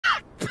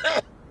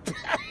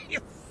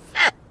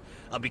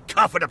I'll be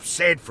coughing up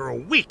sand for a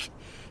week.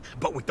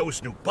 But with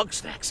those new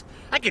Bugsnax,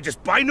 I can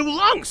just buy new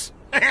lungs.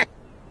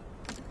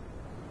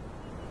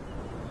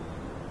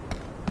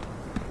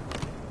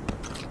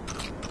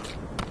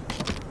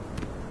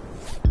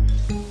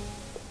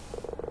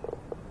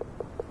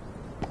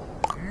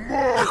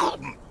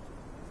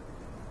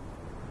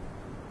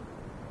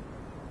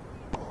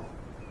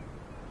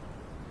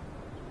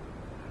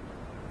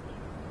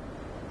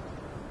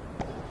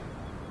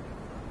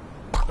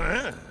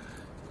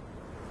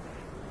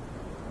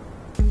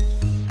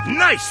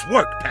 Nice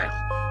work,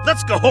 pal.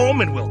 Let's go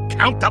home and we'll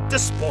count up the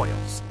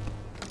spoils.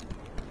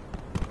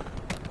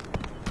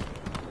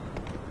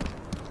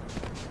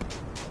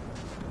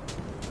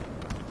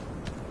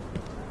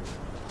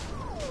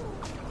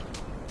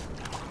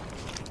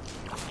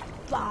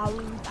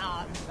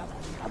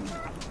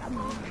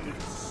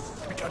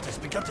 Picantes,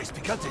 picantes,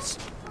 picantes.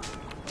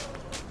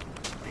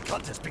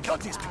 Picantes,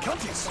 picantes,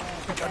 picantes.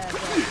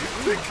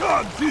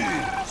 Picantes.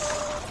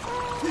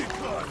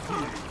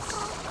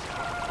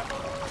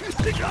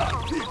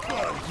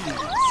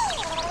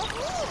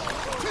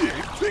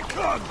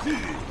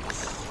 Picantes.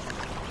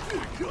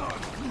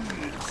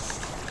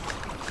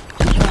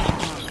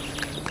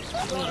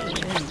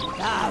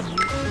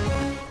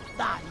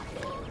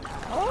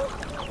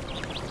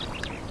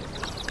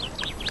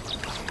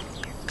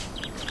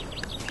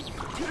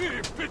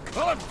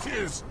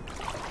 Picantes!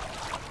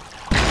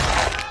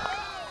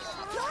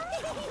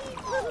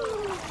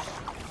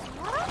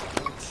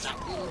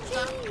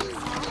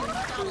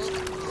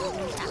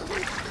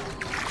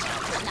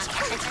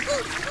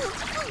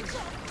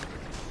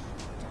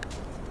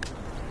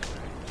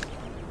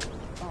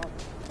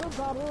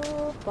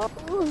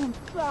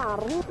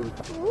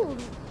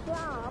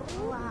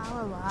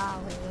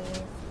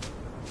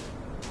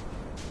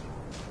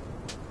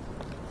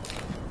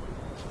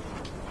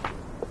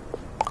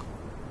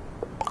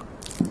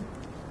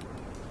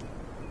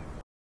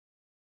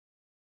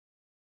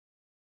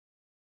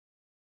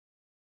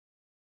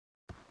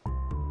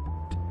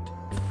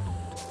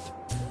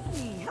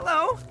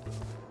 Hello.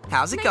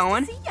 How's it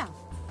going? To see ya.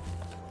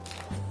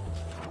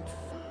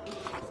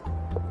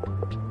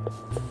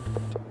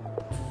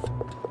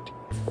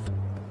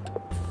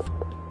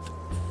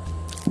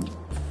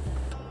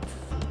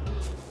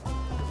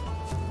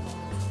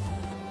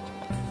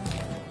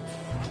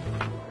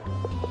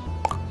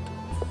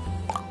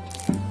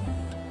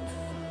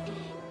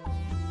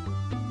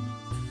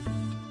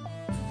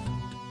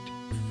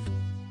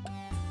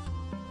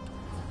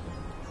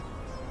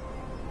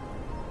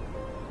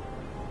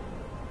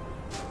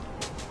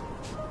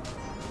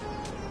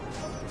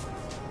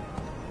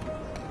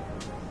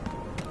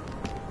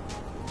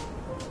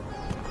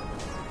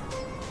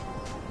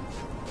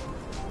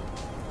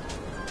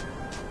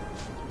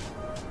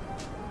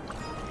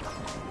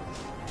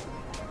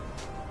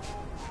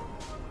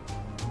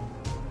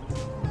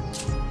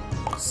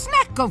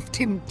 Of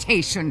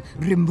temptation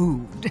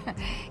removed.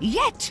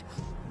 Yet,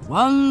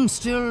 one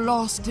still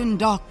lost in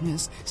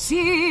darkness,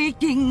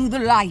 seeking the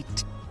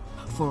light.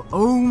 For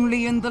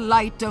only in the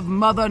light of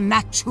Mother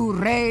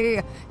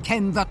Nature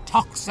can the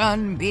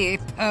toxin be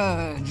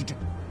purged.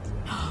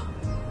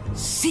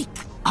 Seek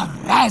a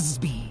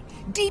Rasby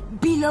deep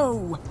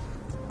below.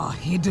 A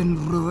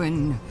hidden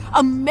ruin,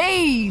 a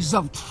maze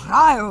of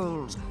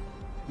trials.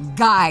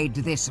 Guide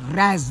this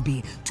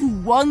Rasby to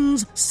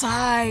one's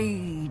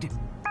side.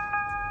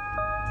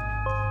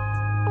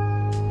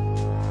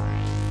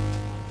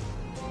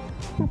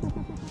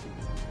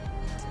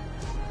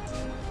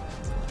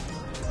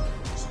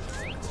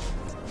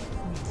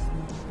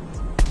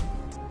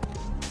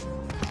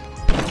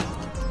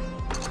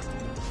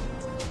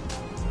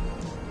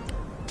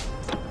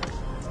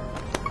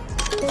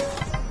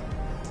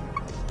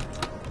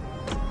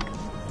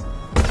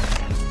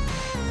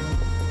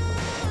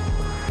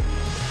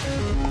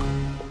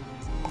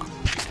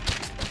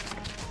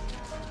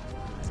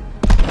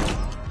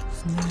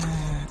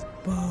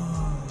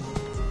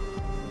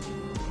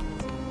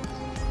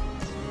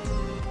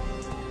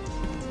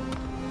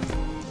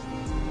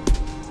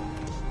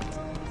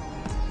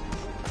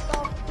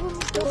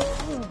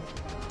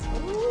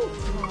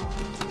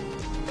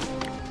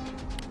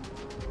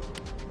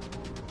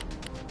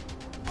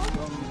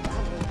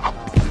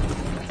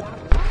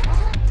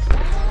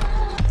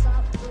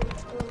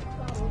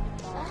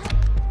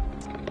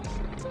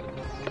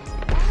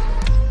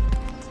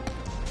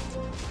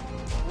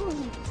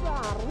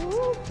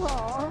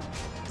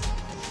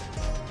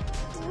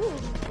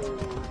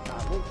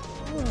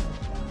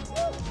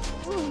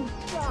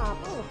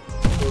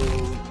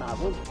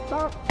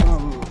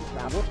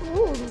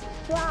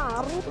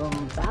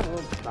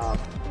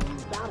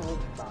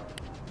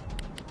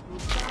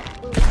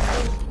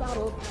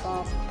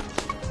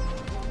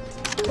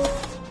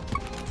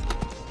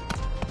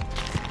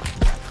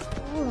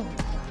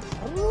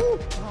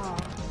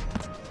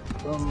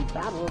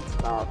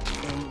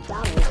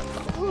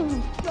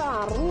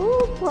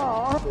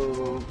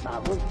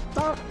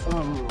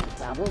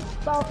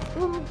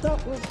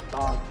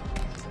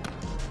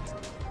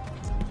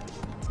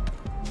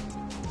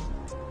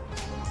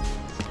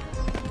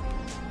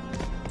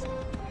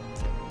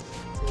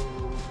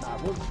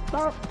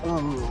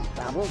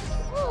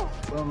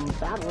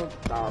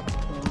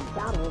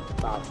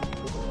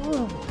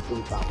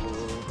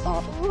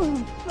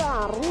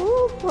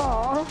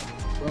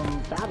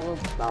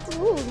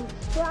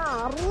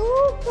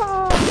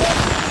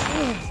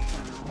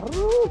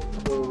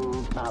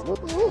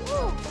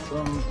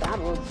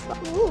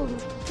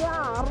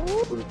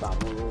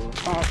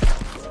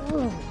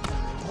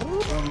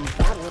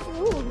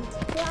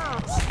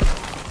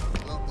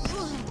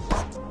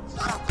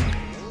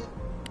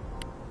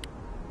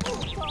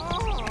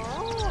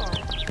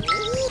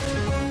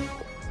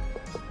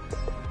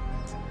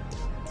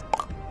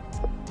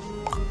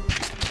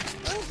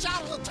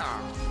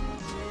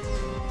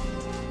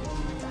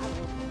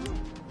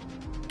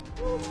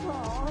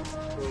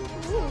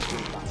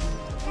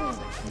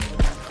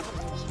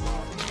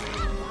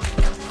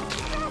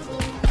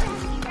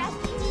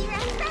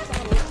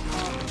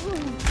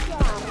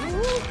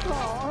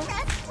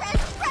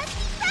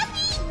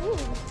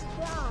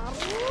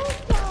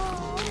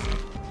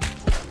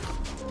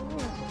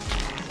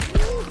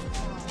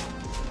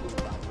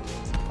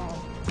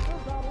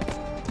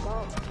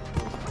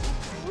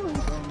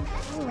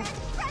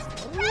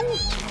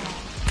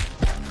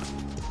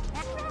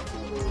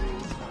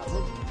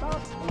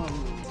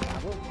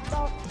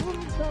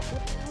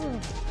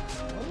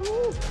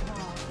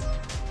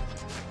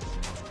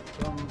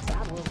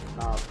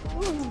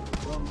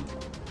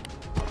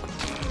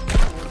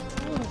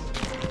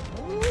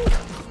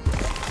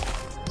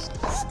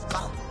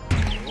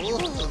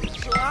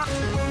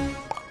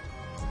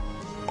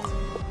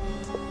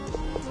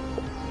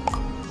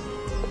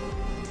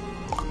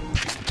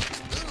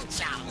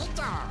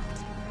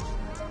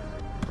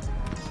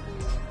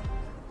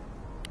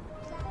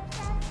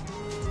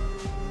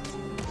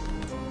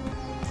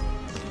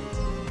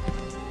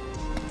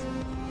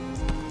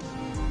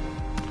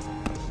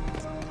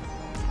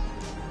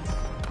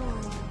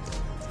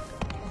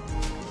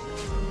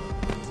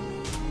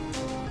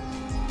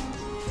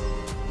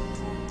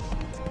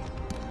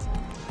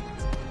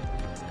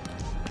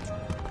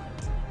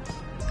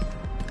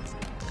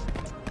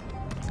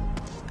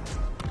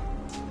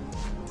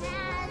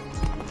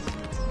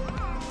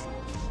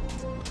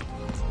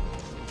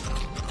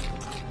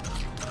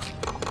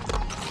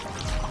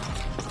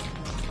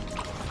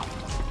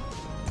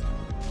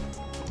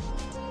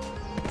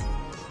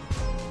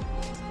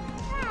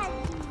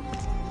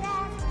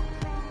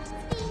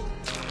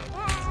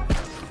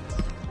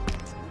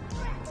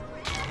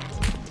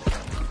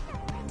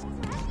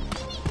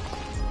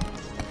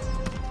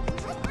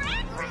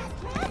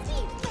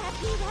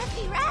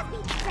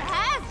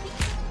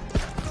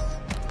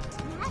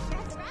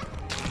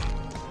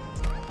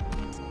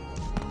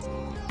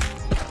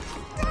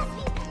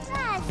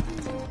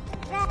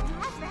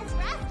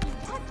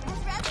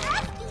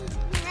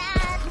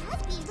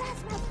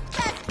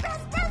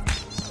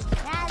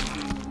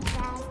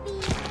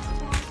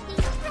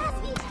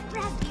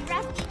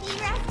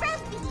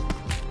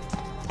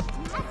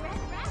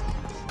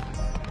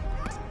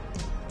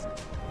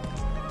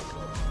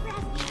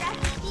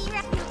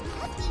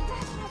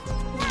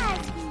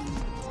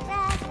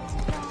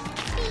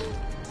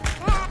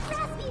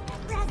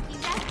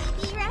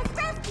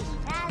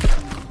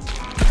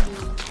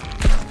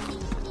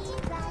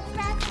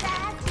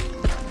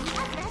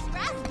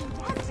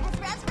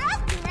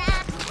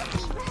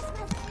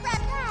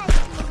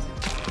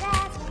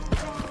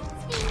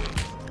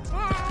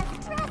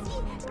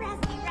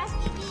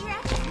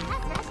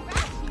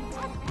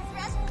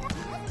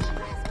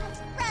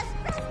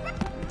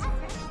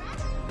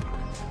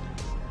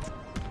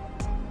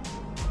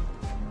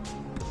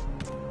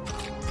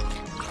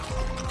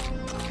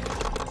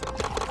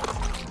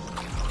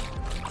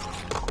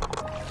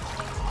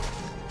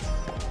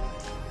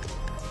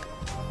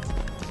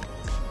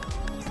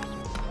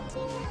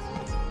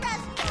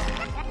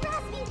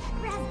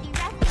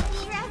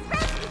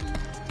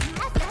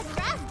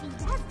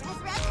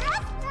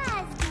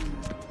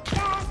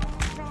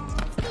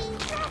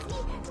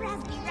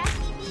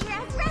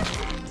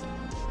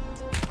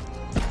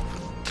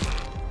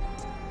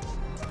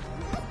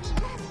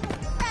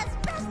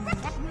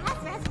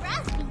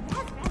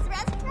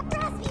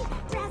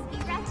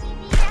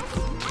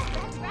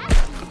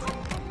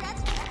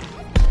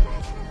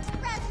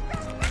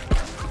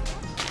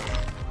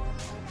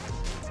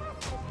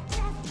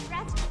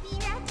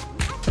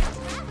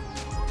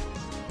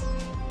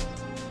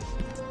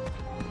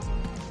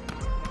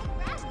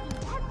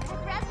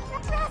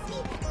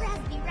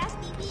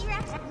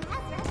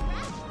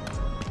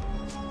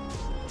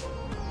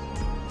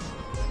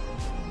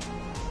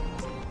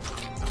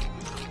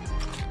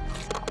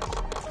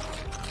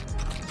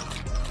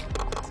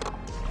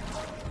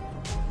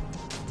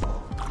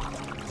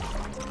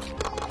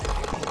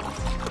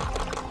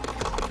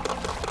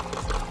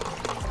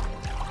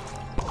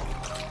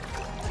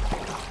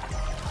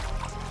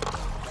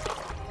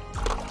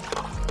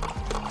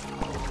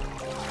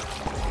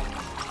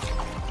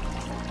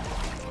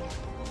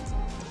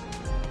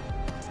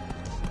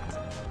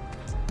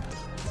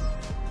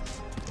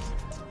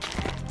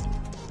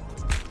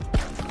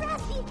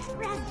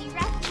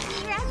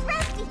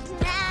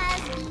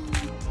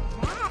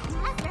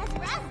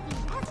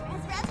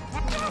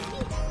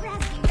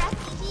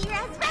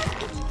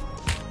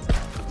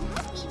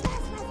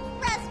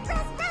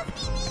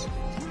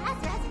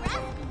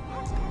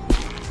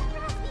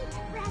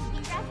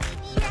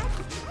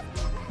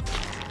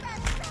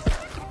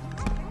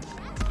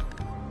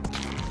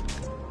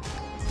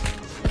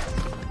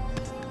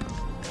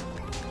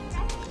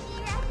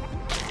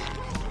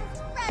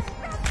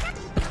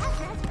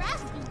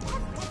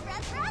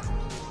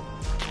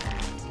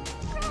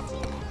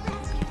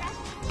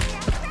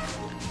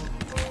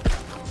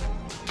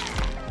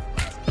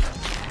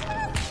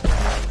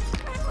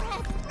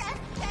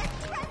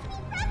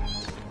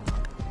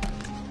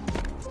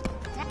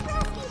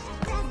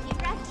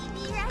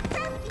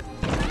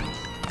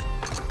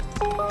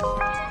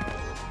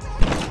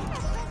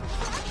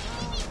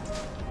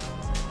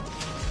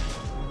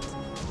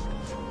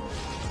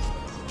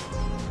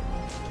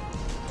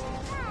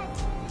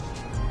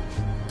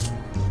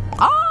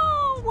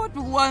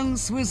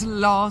 once was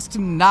lost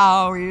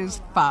now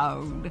is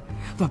found.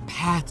 The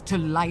path to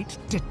light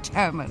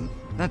determined.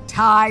 The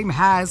time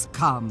has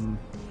come.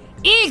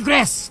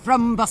 Egress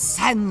from the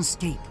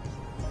sandscape.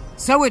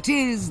 So it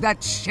is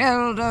that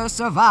Shelter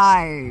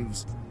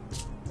survives.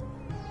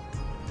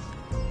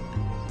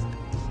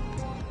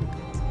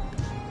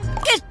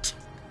 It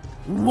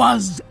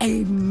was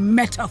a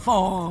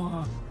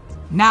metaphor.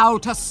 Now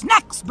to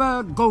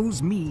Snacksburg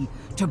goes me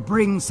to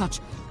bring such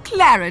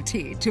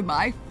clarity to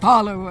my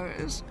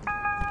followers.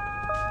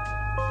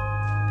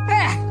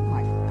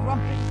 My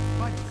grumpy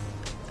buddy.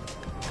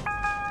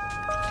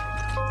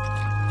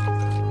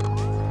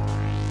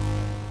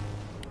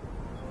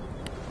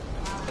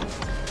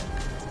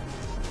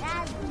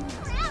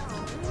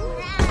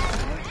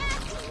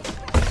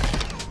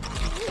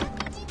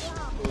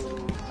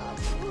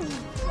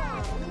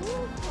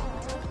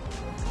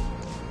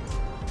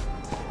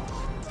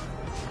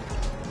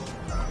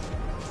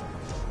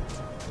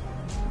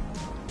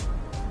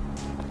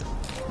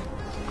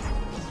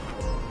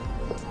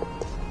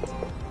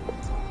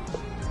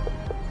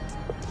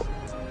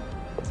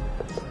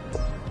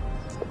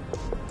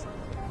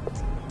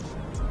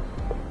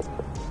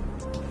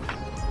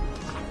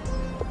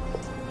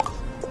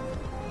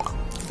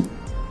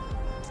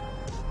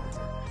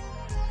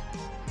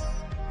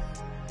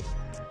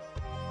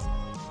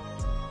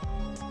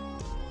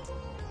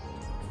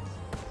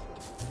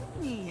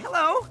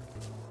 Hello?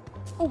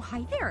 Oh,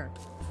 hi there.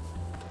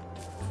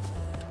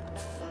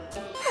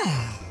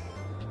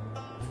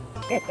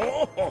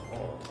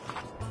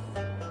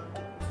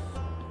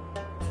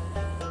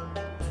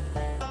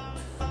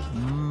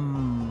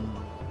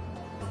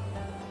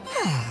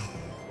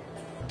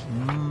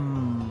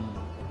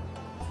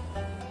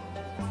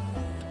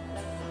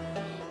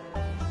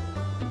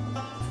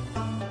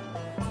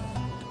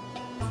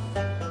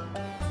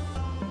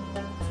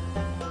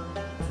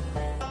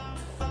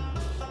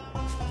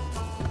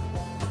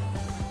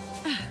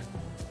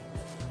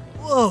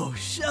 Whoa,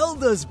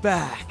 Shelda's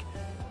back!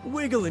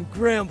 Wiggle and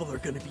Gramble are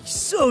gonna be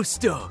so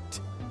stoked!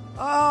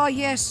 Ah,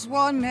 yes,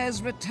 one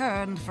has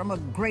returned from a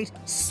great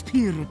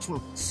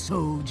spiritual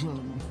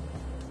sojourn.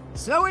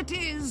 So it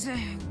is,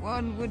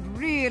 one would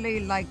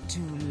really like to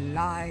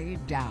lie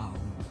down.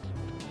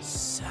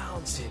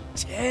 Sounds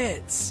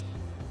intense!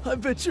 I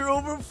bet you're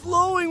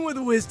overflowing with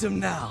wisdom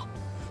now!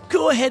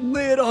 Go ahead and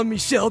lay it on me,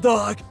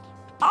 Sheldog!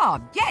 Ah,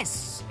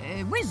 yes,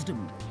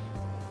 wisdom.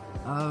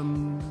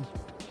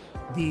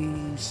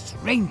 The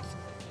strength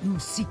you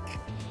seek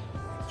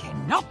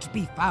cannot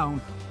be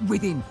found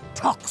within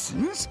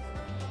toxins,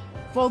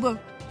 for the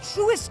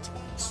truest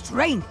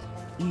strength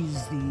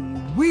is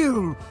the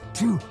will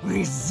to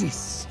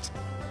resist.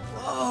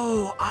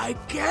 Oh, I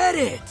get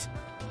it!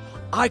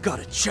 I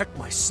gotta check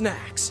my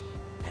snacks,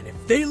 and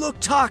if they look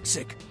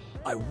toxic,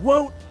 I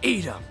won't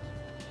eat them.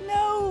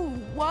 No,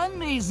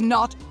 one is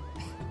not.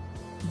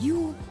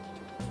 You...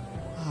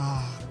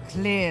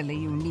 clearly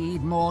you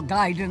need more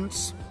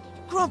guidance.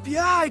 Grumpy,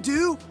 I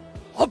do!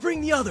 I'll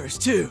bring the others,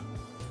 too.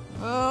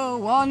 Oh,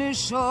 one is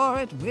sure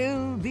it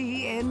will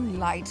be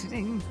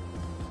enlightening.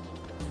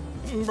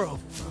 Bro.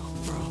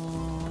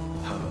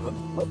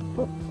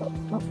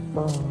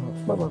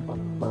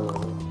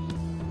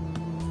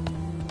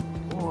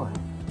 1,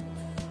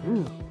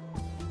 2,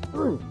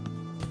 3,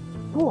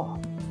 4.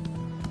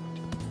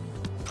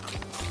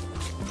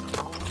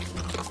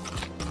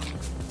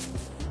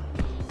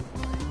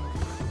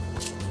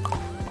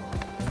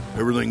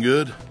 Everything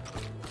good?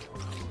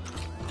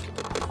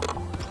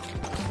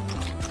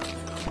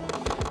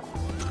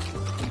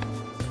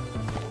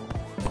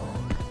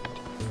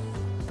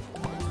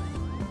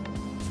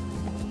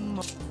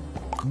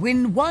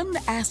 When one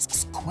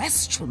asks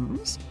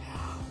questions,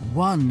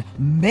 one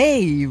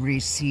may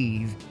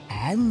receive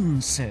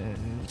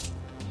answers.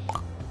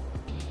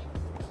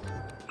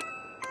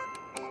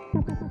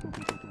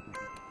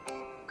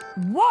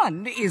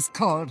 One is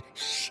called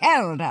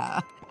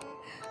Shelda.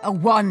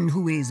 One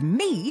who is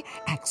me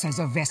acts as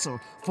a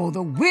vessel for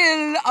the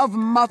will of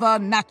Mother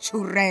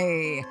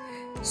Nature.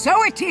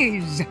 So it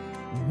is.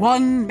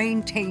 One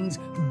maintains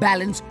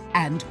balance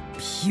and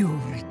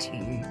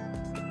purity.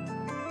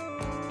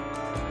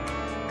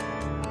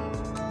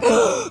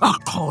 A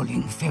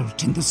calling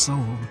felt in the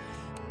soul.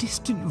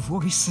 Distant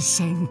voices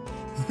saying,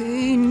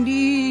 they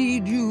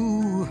need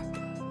you.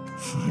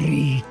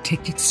 Free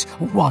tickets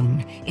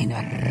won in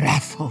a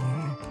raffle.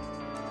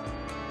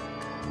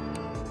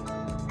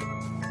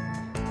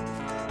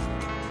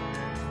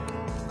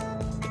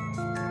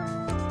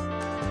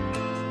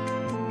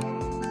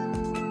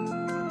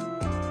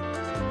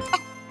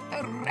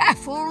 A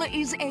raffle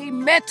is a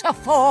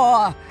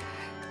metaphor.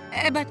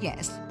 But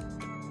yes.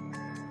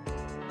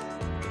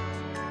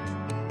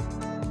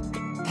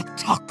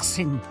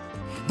 Toxin.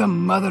 The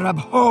mother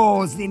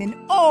abhors them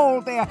in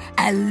all their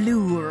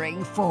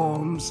alluring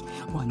forms.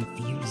 One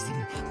feels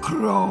them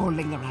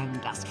crawling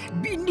around us,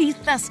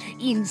 beneath us,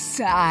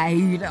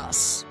 inside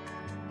us.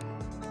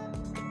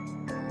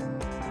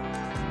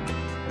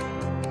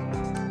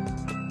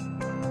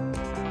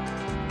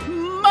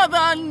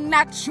 Mother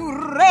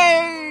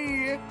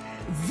Nature!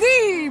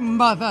 the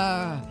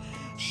mother.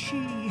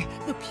 She,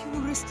 the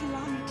purest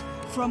light,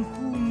 from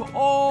whom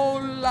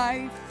all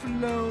life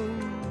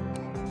flows.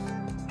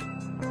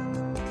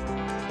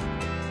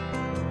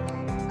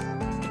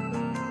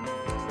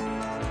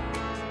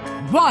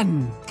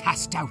 One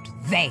cast out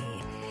they,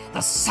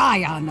 the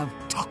scion of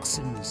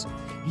toxins.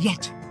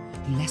 Yet,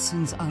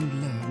 lessons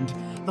unlearned,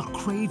 the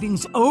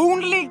cravings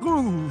only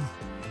grew.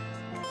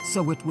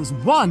 So it was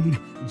one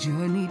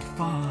journeyed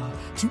far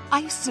to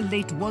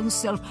isolate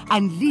oneself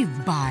and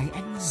live by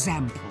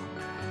example.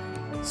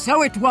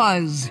 So it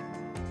was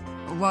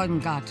one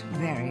got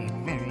very,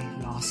 very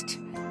lost.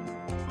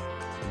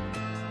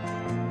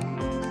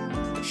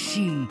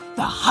 She,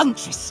 the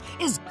huntress,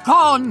 is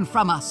gone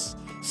from us,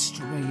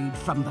 strayed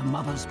from the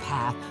mother's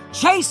path,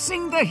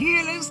 chasing the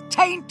healer's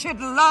tainted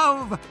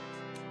love.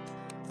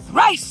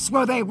 Thrice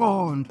were they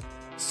warned,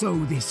 so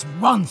this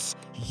once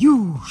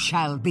you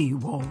shall be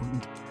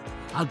warned.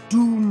 A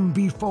doom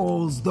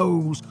befalls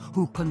those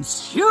who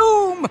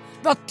consume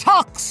the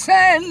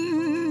toxin.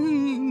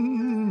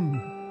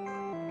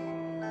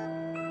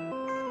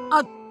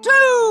 A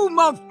doom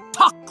of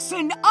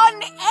toxin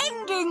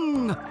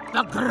unending.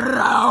 The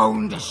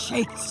ground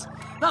shakes,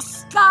 the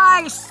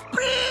sky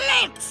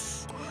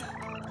splits.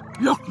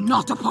 Look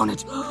not upon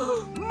it,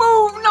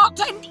 move not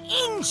an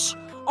inch,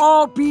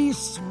 or be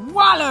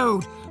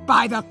swallowed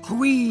by the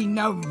queen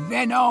of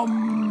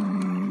venoms.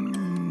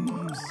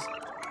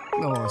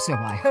 Or so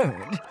I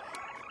heard.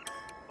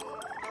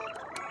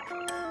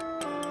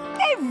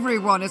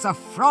 Everyone is a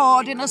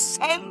fraud in a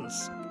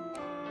sense.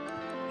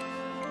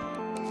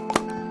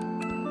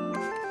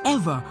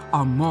 Ever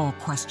are more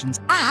questions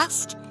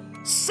asked,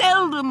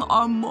 seldom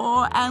are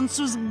more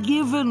answers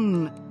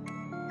given.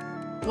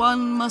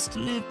 One must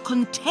live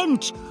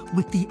content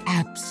with the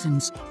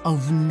absence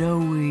of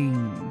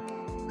knowing.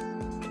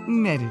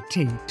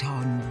 Meditate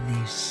on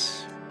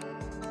this.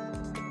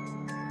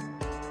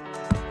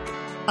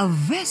 A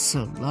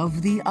vessel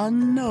of the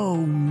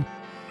unknown.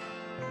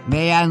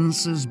 May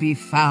answers be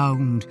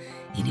found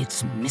in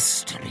its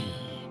mystery.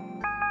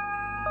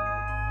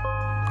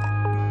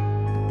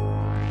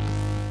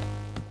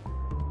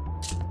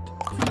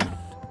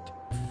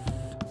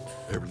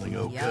 Everything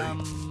okay?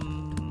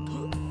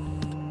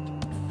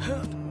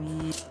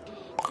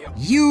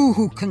 You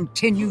who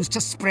continues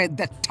to spread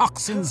the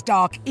toxin's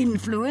dark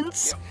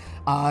influence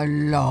are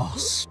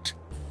lost.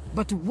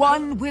 But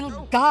one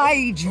will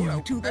guide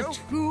you to the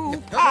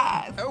true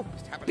path.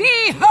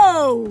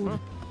 Behold,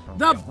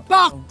 the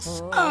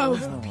box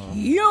of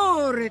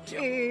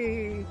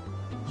purity.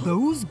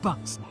 Those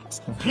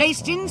Bugsnax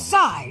placed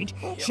inside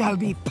shall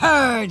be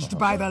purged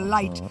by the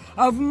light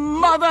of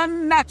Mother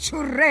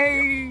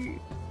Nature.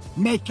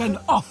 Make an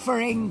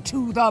offering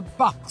to the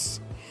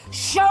box.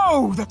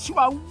 Show that you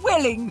are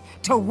willing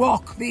to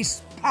walk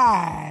this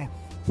path.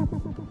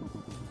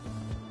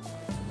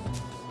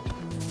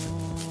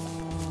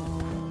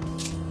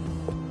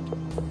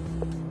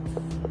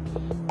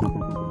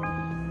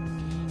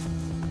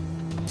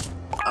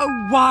 A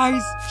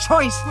wise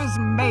choice was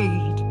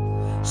made.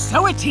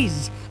 So it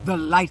is, the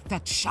light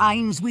that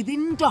shines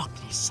within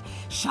darkness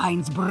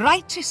shines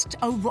brightest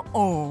over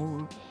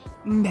all.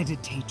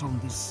 Meditate on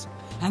this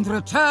and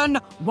return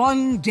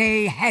one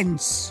day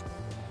hence.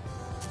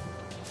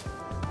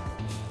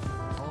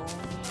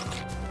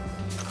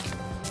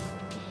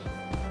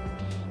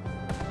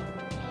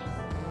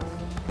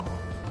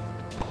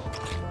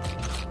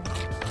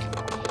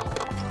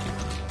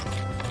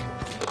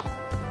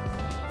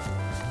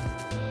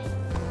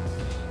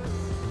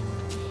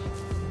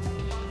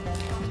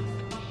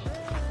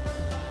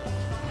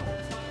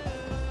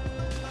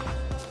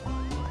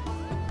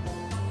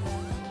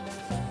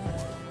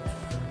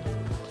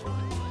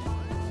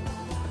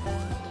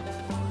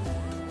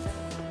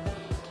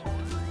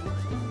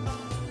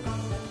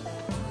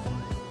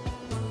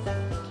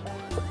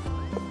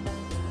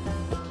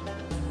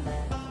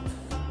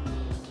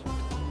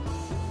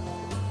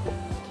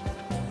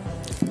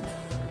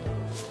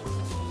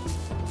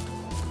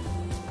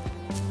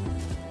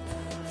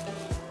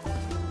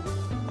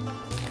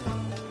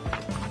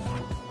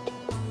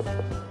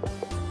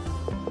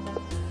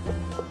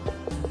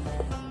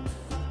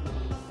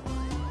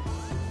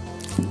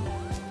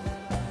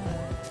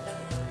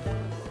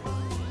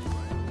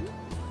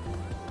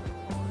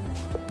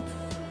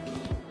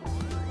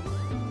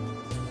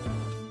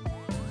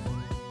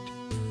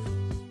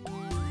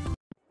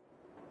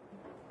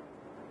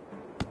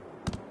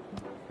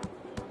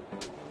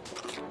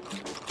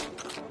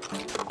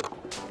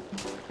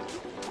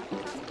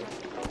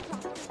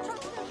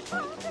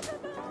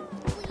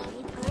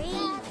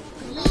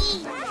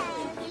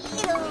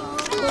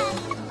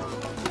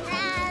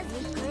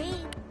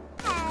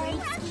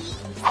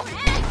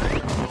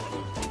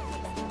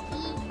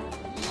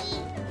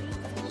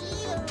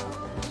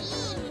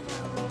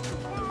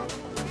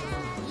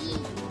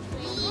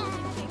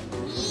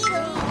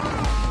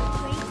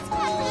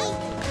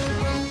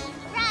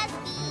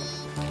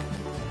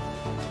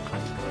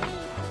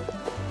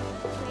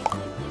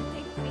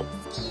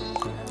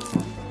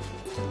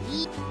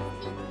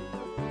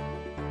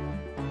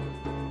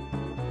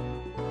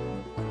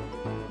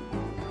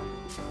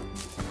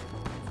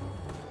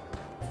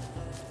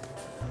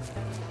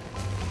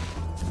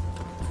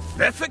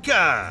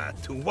 Beffica,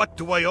 to what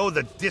do I owe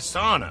the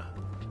dishonor?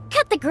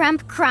 Cut the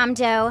grump,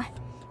 Cromdo.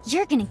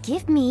 You're gonna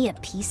give me a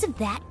piece of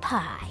that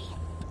pie.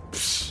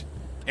 Psst.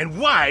 And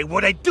why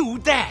would I do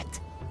that?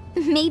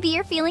 Maybe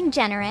you're feeling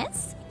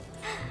generous?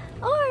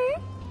 Or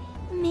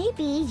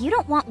maybe you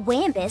don't want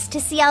Wambus to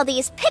see all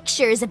these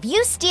pictures of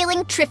you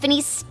stealing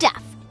Triffany's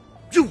stuff.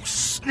 You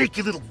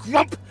sneaky little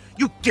grump!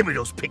 You give me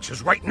those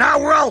pictures right now,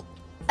 or I'll...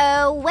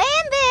 Oh,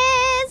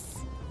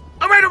 Wambus!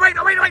 All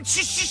right.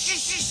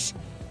 Shh.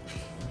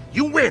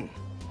 You win.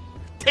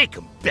 Take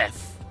 'em,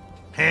 Beth.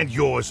 Hand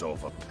yours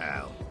over,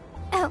 pal.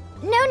 Oh,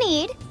 no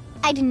need.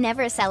 I'd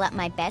never sell out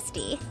my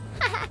bestie.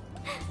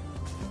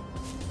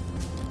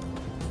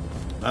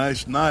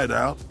 Nice night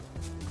out.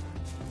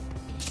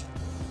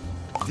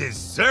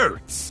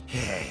 Desserts?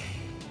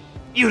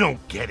 You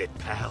don't get it,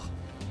 pal.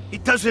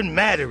 It doesn't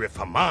matter if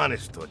I'm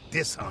honest or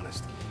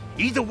dishonest.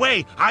 Either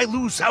way, I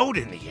lose out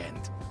in the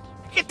end.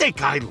 You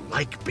think I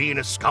like being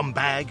a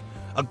scumbag?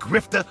 A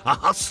grifter? A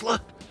hustler?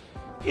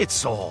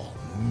 It's all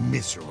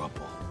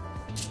miserable.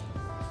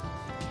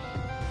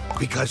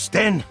 Because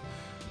then,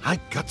 I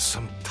got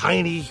some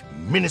tiny,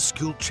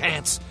 minuscule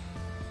chance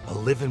of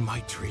living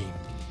my dream.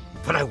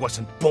 But I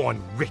wasn't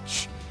born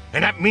rich,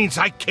 and that means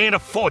I can't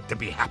afford to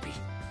be happy.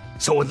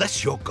 So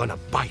unless you're gonna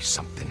buy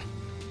something,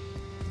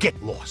 get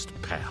lost,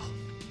 pal.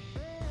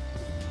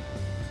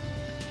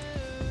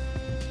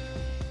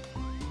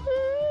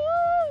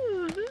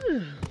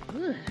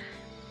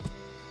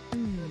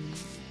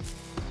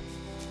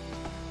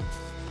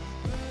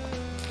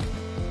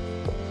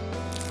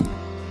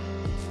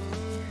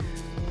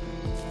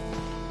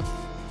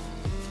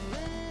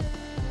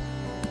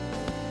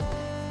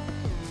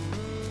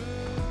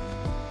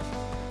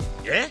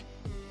 Yeah?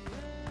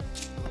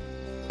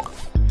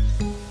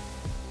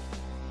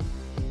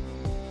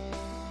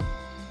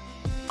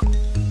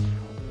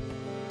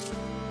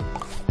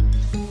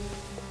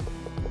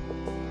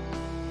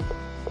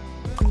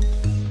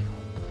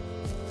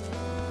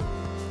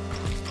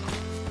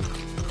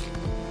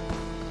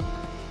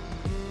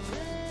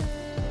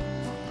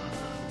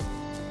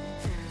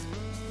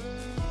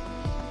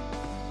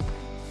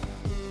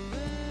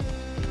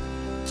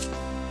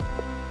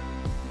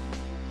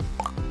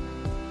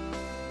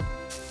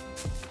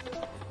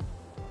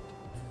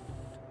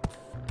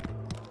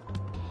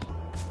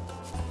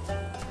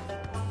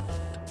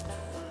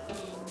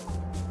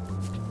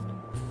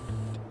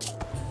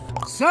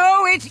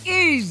 So it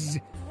is!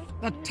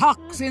 The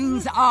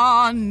toxins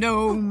are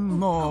no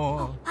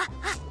more.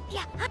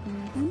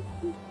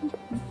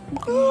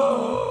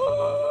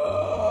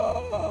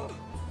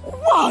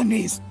 One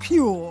is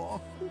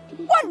pure.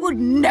 One would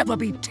never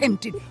be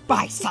tempted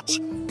by such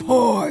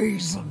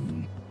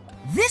poison.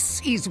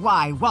 This is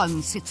why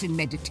one sits in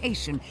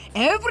meditation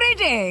every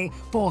day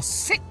for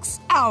 6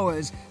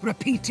 hours,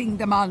 repeating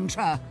the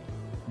mantra.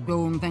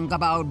 Don't think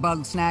about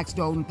Bugsnax,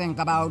 don't think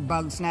about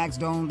Bugsnax,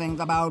 don't think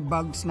about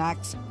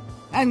Bugsnax.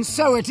 And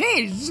so it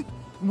is,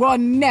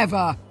 one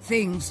never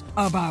thinks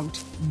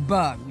about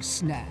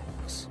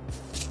Bugsnax.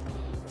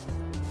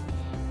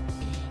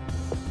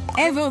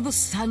 Ever the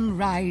sun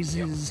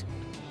rises,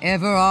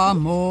 ever are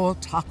more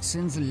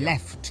toxins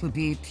left to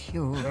be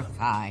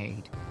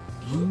purified.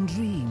 In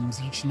dreams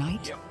each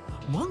night,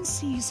 one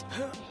sees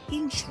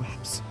inch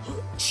wraps,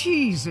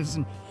 cheeses,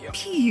 and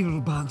peel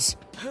bugs.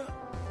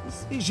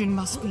 This vision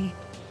must be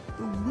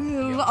the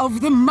will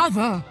of the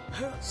mother.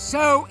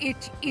 So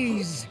it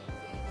is.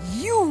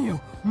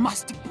 You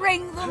must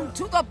bring them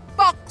to the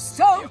box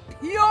of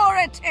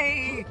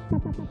purity.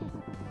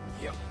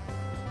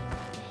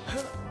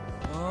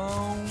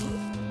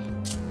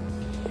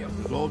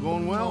 Is all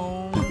going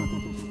well?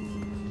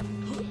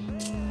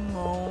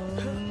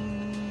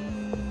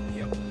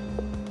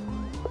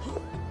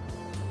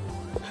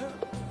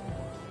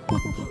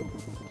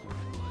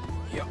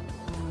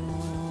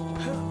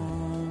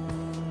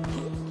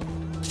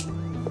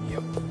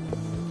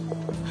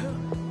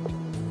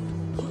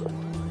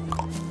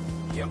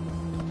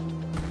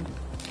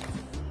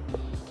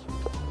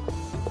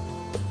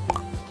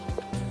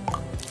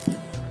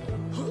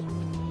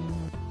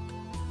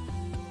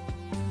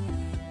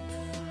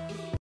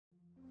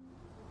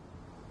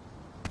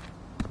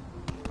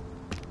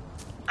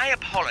 I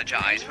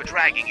apologize for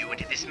dragging you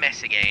into this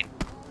mess again.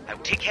 I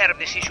will take care of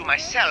this issue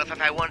myself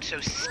if I weren't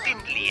so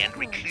spindly and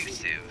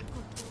reclusive.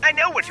 I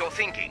know what you're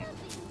thinking.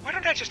 Why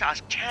don't I just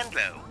ask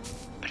Chandler?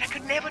 But I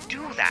could never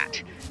do that.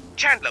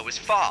 Chandler was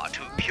far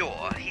too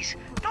pure. He's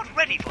not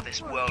ready for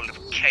this world of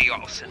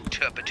chaos and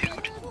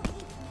turpitude.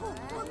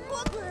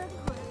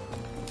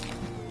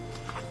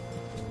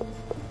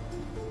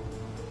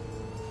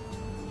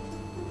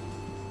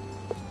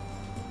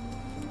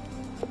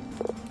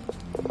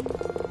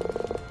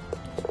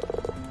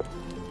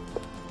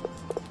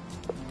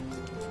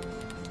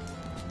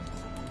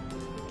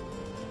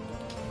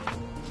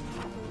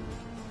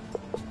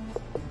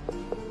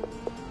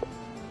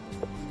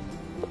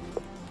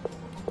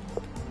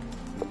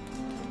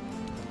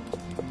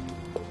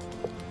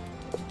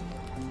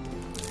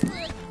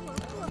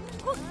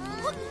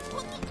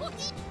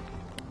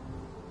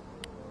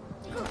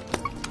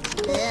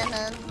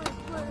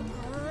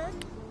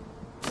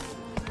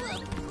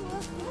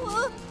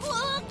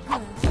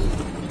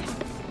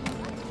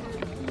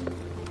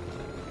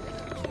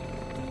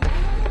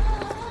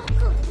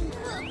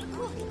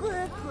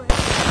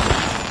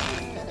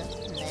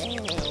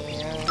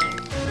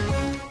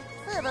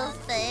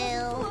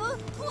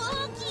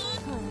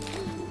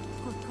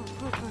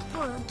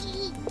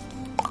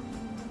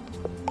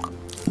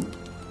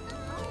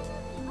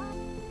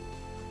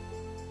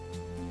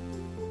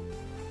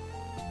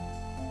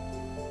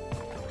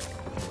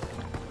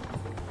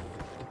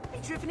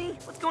 Triffany?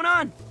 What's going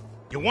on?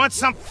 You want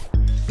some?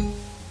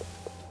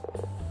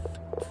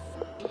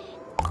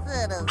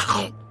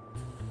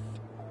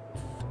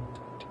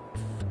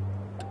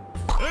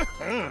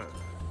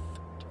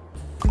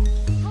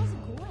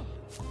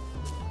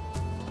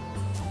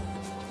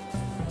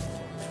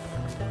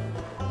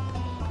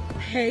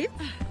 Hey.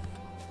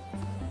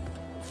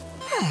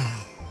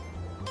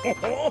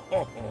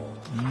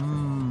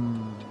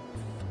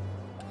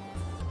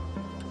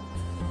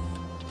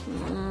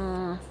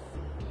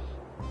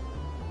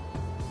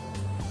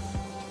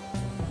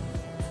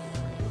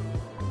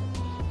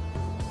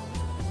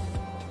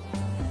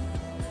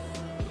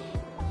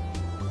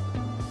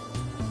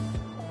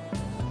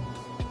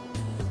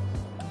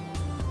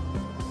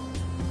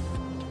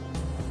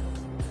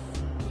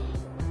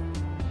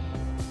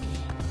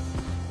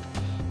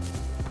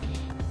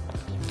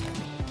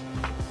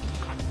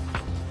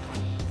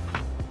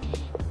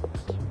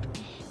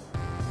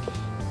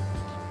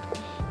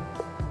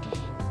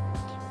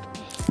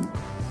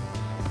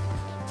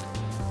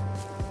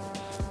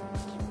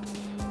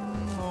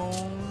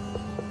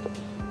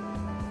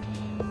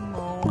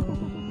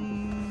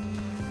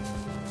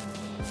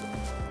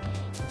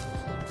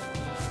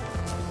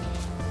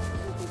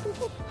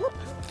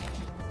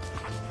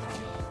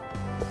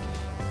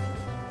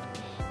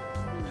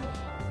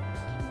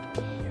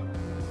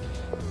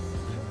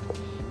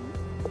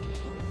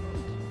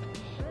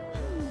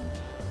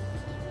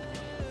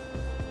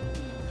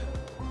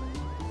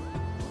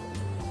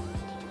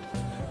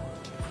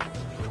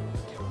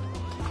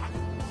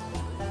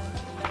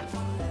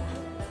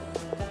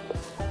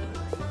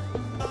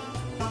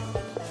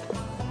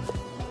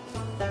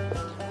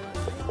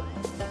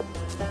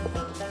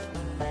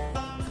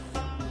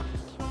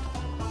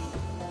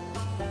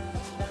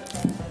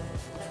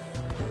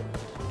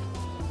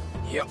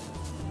 Yep.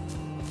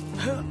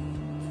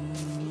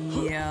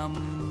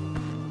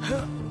 Yum.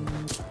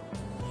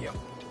 Yep.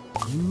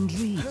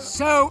 Hungry.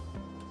 So,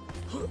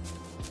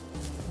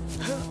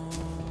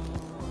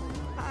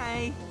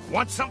 Hi.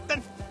 Want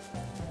something?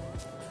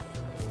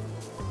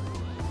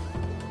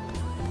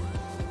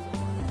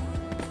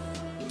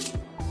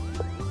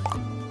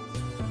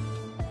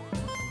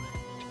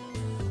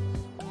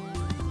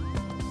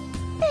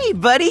 Hey,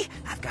 buddy.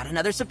 I've got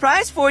another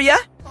surprise for you.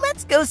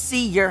 Let's go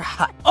see your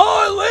hut.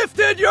 I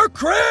lifted your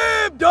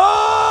crib,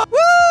 dog!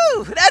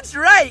 Woo! That's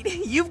right.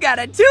 You've got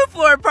a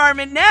 2-floor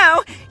apartment now.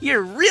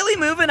 You're really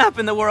moving up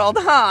in the world,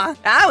 huh?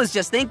 I was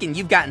just thinking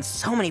you've gotten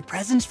so many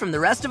presents from the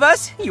rest of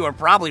us, you were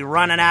probably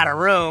running out of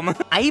room.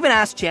 I even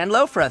asked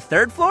Chandlo for a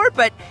 3rd floor,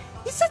 but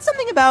he said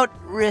something about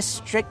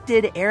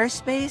restricted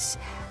airspace.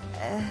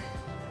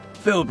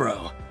 Phil,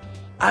 bro,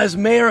 as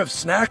mayor of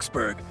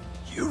Snacksburg,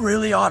 you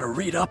really ought to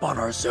read up on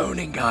our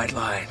zoning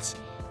guidelines.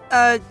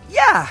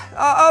 Yeah,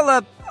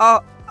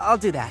 I'll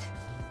do that.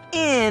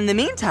 In the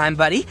meantime,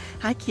 buddy,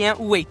 I can't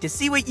wait to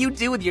see what you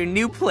do with your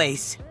new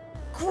place.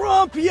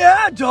 Grump,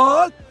 yeah,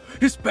 dog!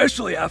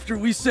 Especially after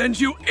we send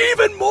you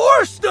even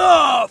more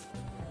stuff!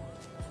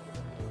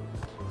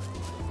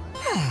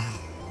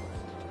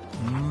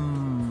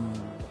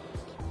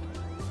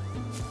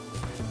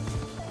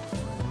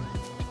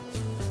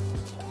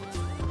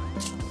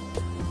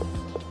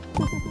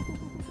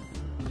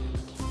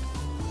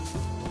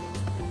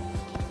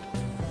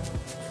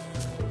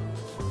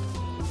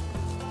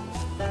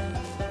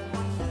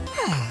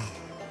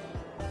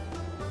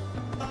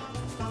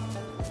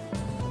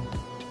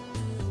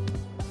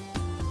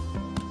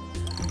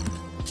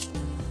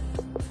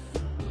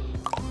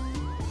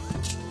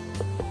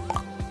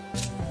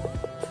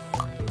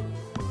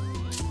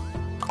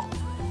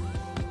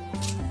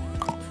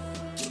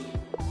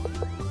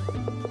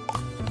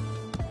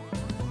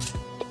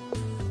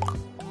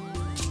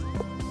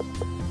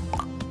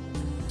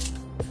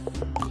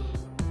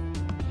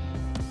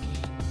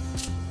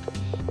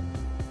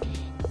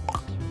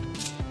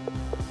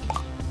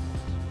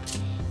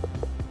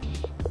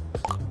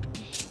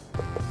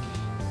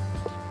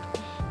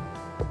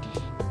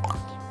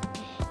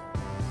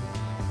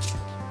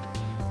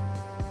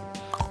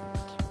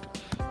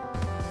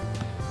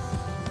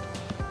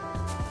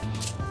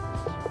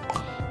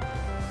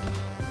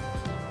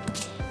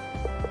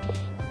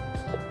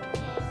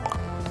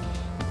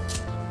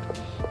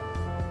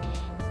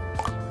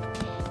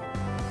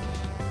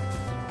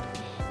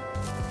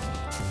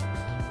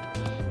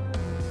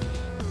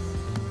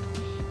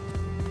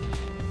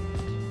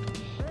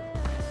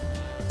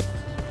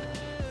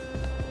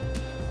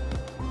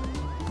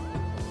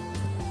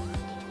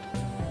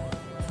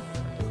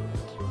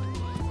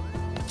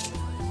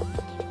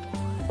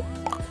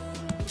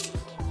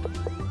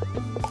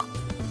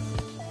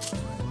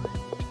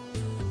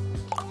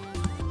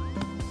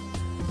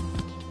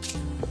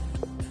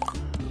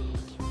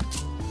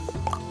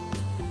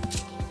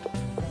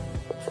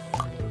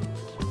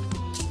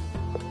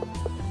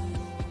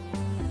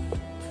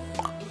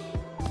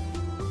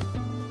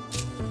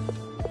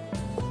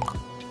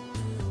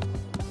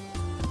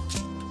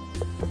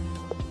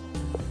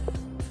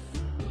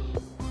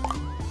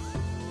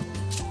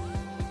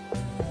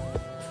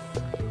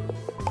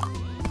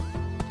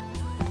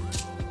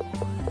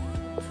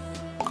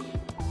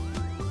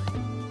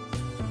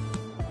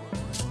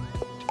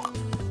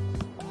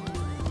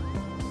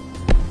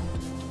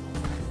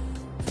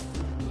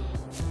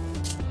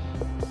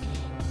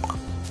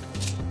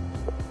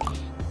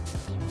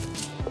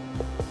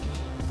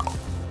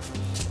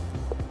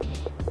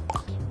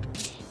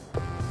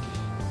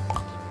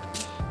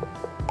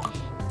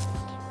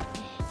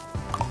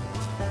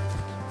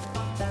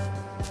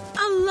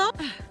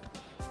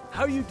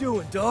 you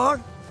doing,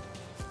 dog?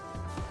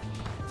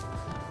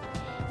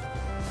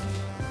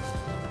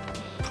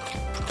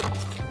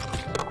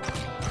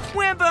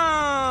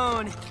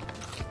 Wimbone!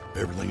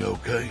 Everything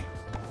okay?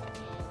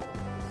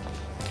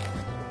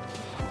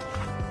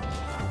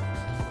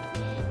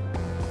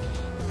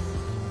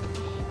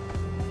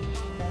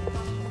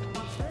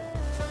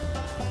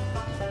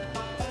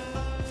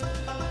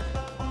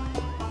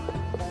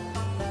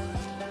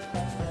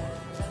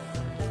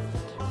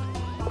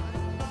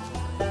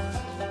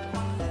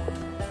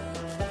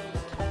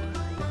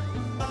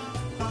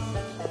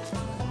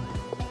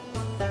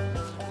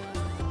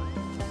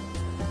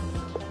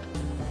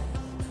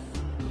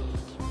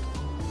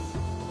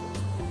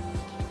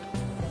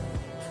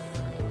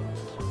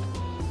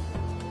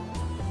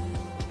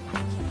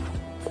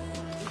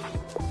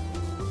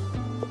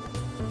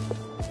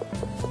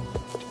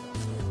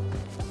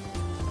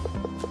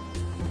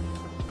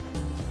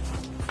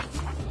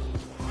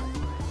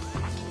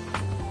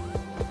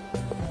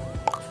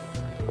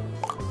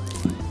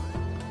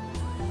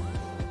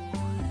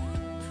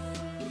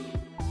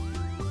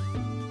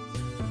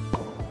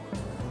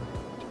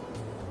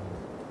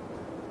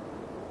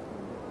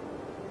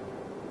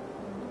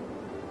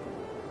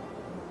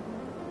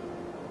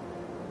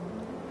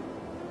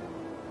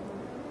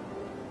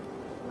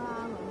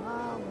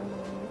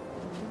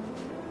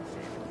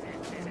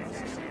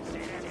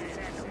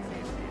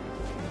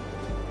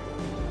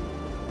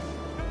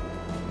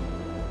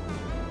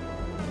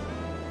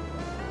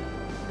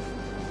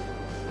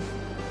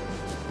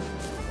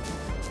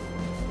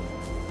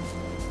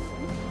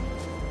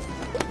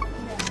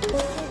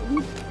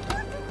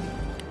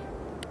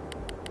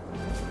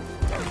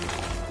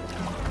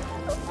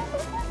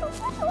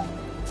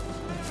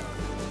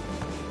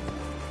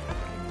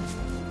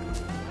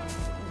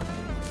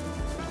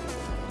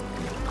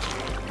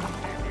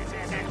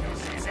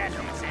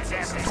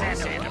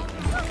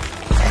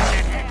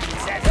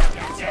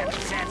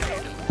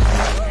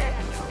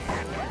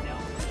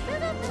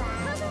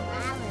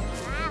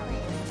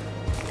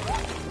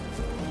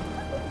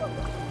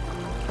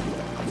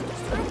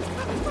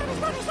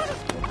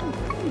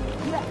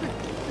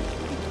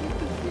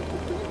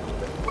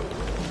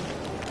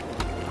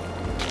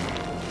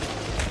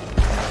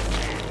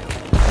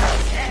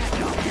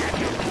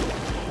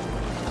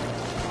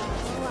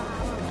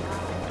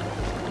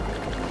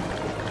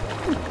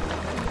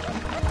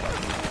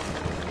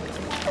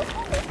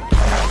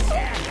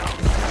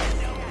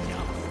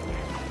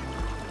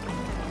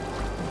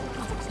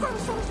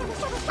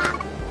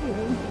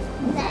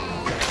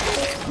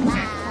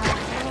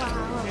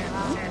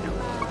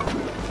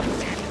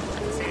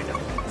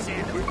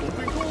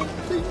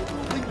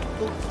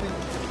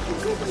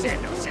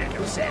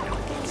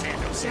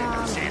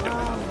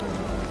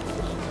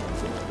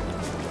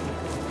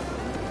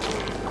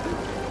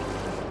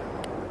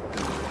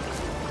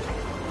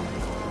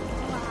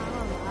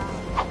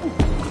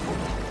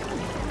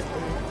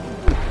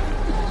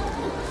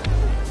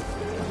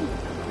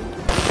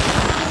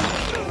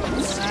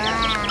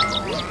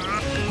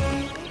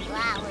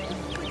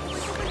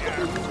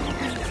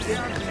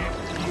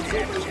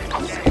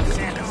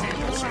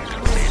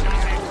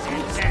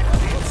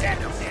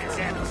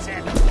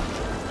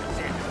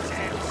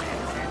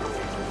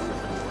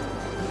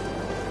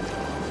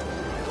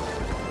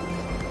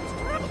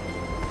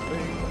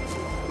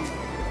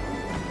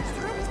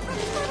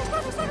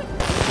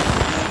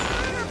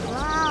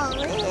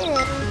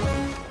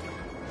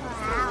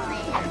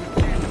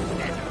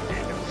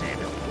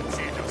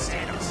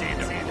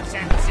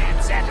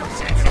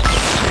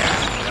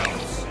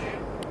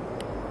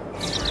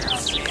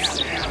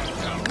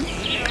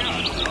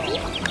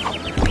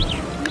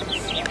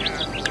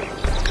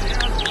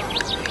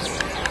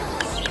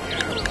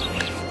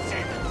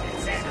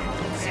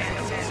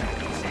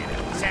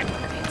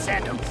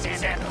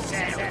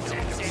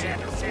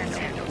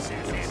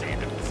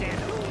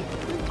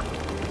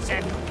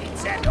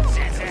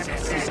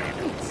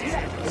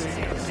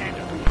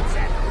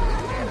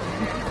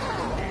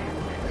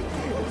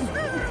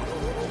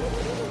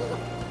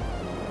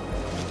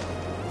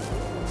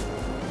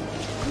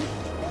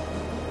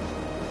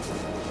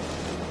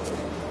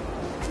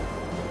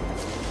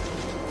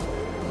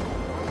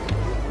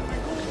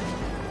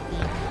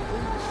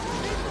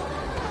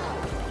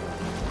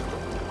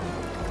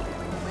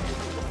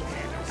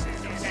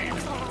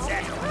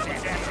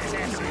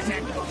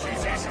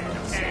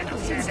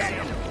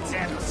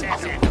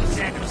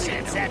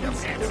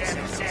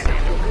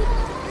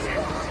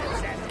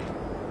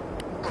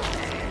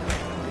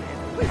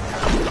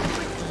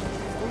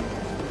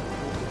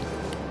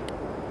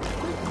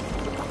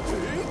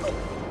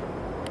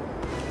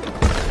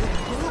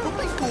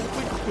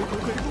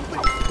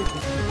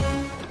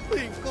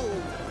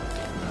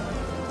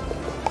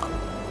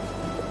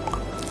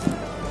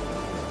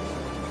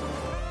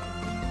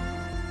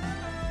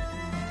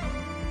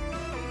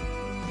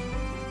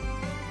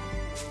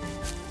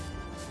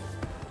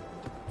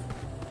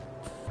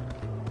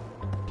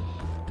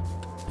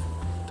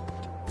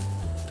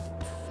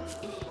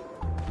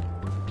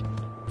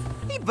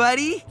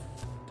 Buddy.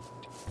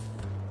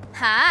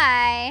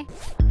 Hi.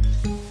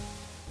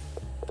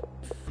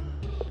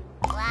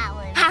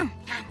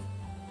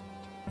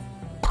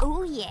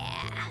 Oh,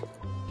 yeah.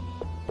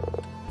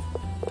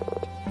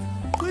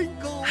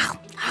 Twinkle.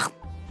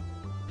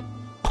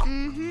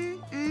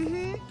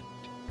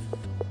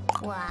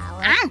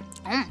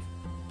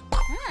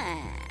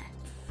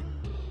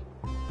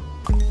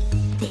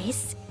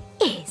 This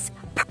is...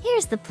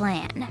 Here's the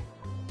plan.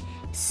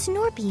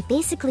 Snorpy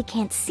basically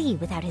can't see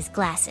without his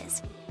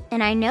glasses,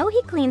 and I know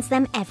he cleans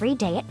them every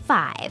day at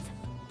 5.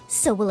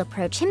 So we'll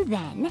approach him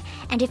then,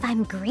 and if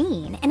I'm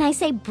green and I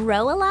say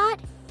bro a lot,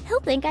 he'll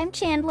think I'm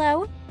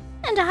Chandlo.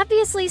 And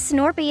obviously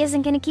Snorpy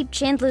isn't gonna keep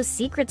Chandlo's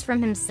secrets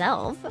from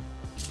himself.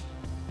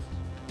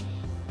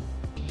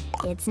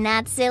 It's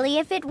not silly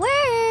if it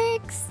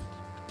works.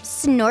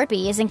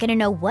 Snorpy isn't gonna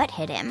know what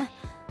hit him.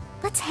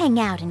 Let's hang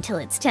out until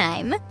it's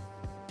time.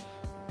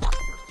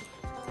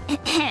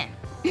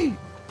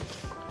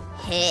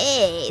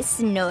 Hey,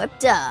 Snorp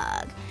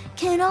Dog.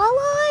 Can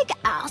I,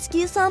 ask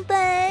you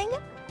something?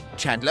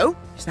 Chandlo,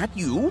 is that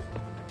you?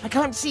 I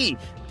can't see.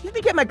 Let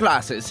me get my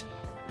glasses.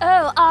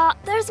 Oh,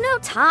 there's no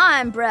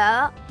time,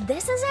 bruh.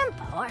 This is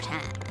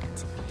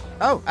important.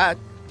 Oh,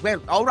 well,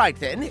 all right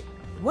then.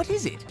 What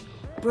is it?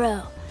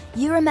 Bro,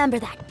 you remember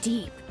that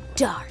deep,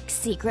 dark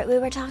secret we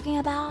were talking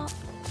about?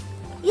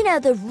 You know,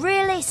 the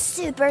really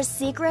super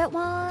secret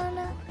one?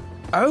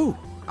 Oh,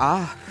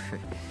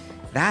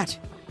 that.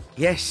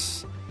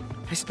 Yes.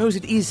 I suppose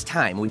it is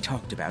time we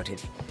talked about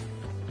it.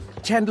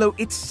 Chandlo,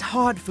 it's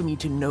hard for me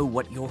to know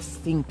what you're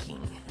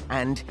thinking,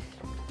 and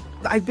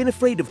I've been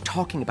afraid of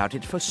talking about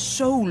it for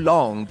so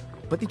long.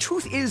 But the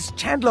truth is,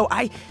 Chandlo,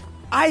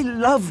 I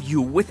love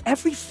you with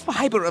every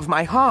fiber of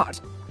my heart.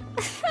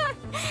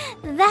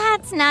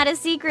 That's not a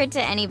secret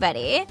to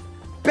anybody.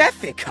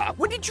 Bethica,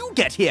 when did you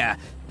get here?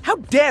 How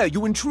dare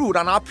you intrude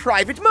on our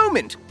private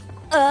moment?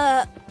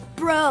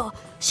 Bro,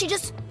 she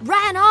just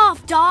ran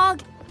off,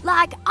 dog.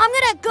 Like, I'm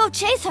gonna go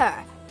chase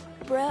her.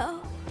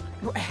 Bro.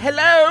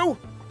 Hello?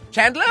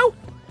 Chandlo?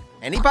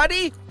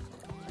 Anybody?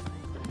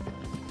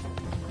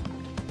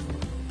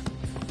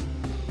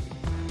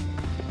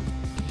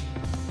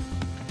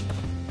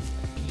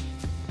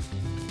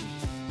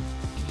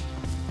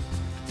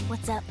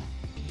 What's up?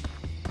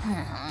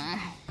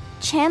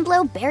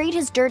 Chandlo buried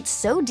his dirt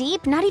so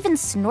deep, not even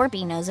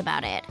Snorpy knows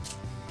about it.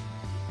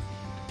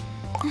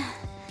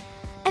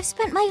 I've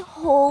spent my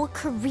whole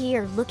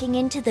career looking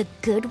into the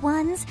good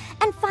ones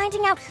and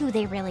finding out who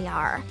they really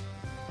are.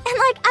 And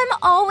I'm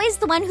always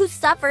the one who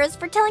suffers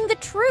for telling the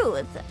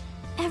truth.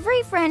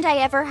 Every friend I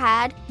ever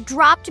had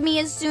dropped me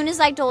as soon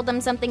as I told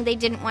them something they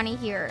didn't want to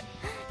hear.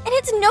 And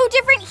it's no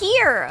different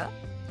here.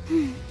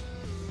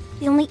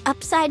 The only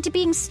upside to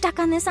being stuck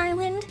on this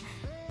island?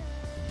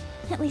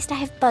 At least I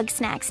have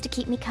Bugsnax to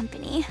keep me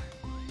company.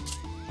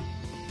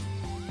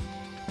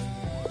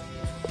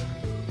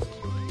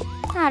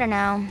 I don't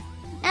know.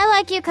 I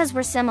like you because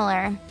we're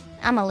similar.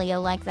 I'm a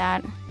Leo like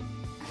that.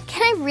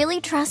 Can I really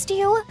trust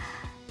you?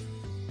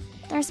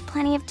 There's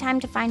plenty of time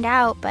to find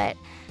out, but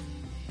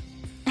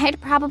I'd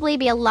probably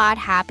be a lot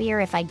happier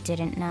if I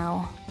didn't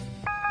know.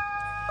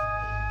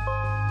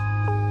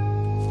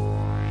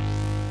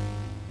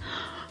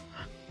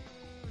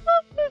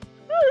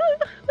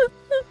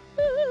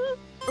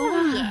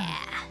 Oh yeah.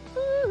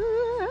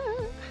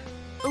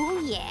 Oh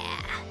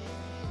yeah.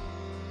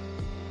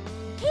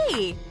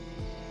 Hey!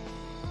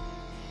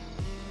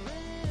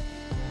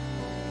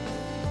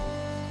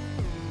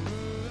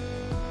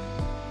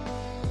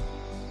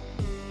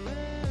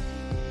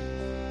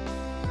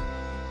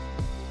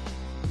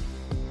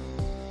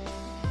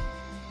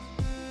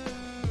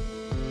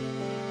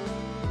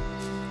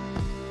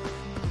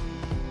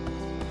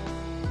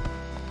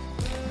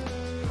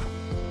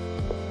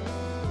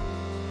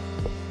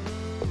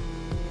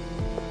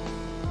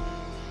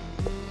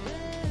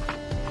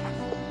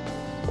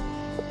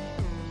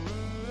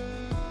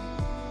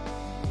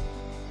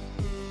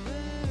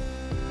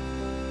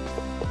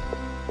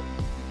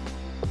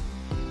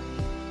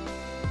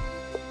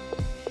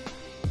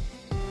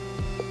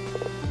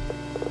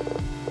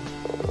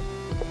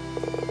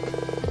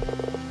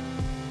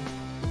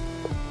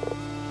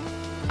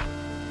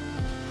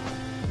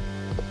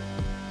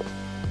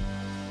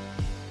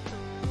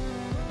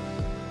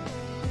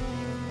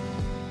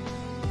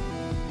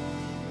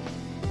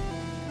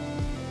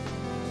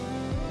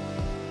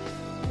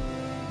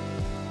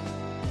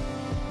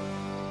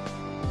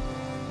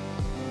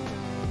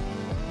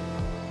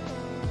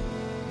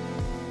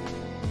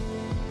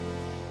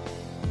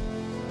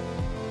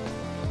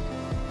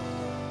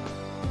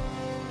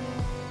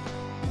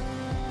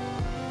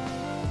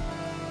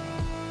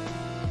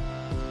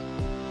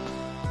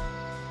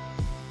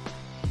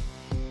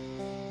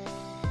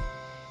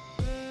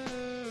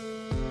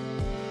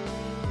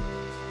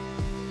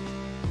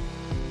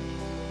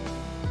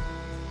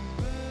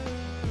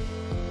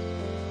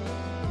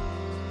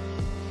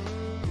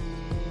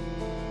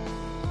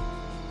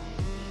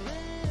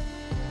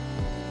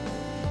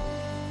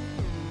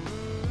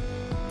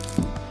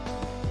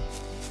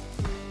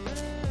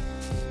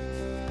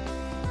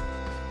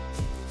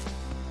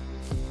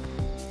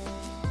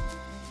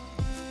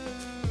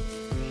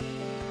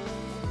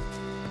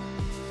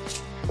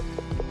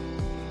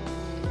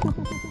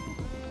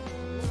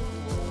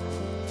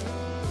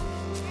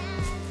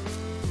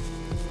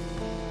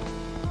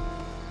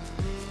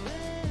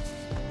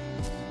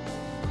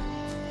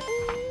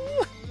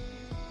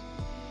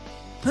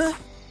 Huh?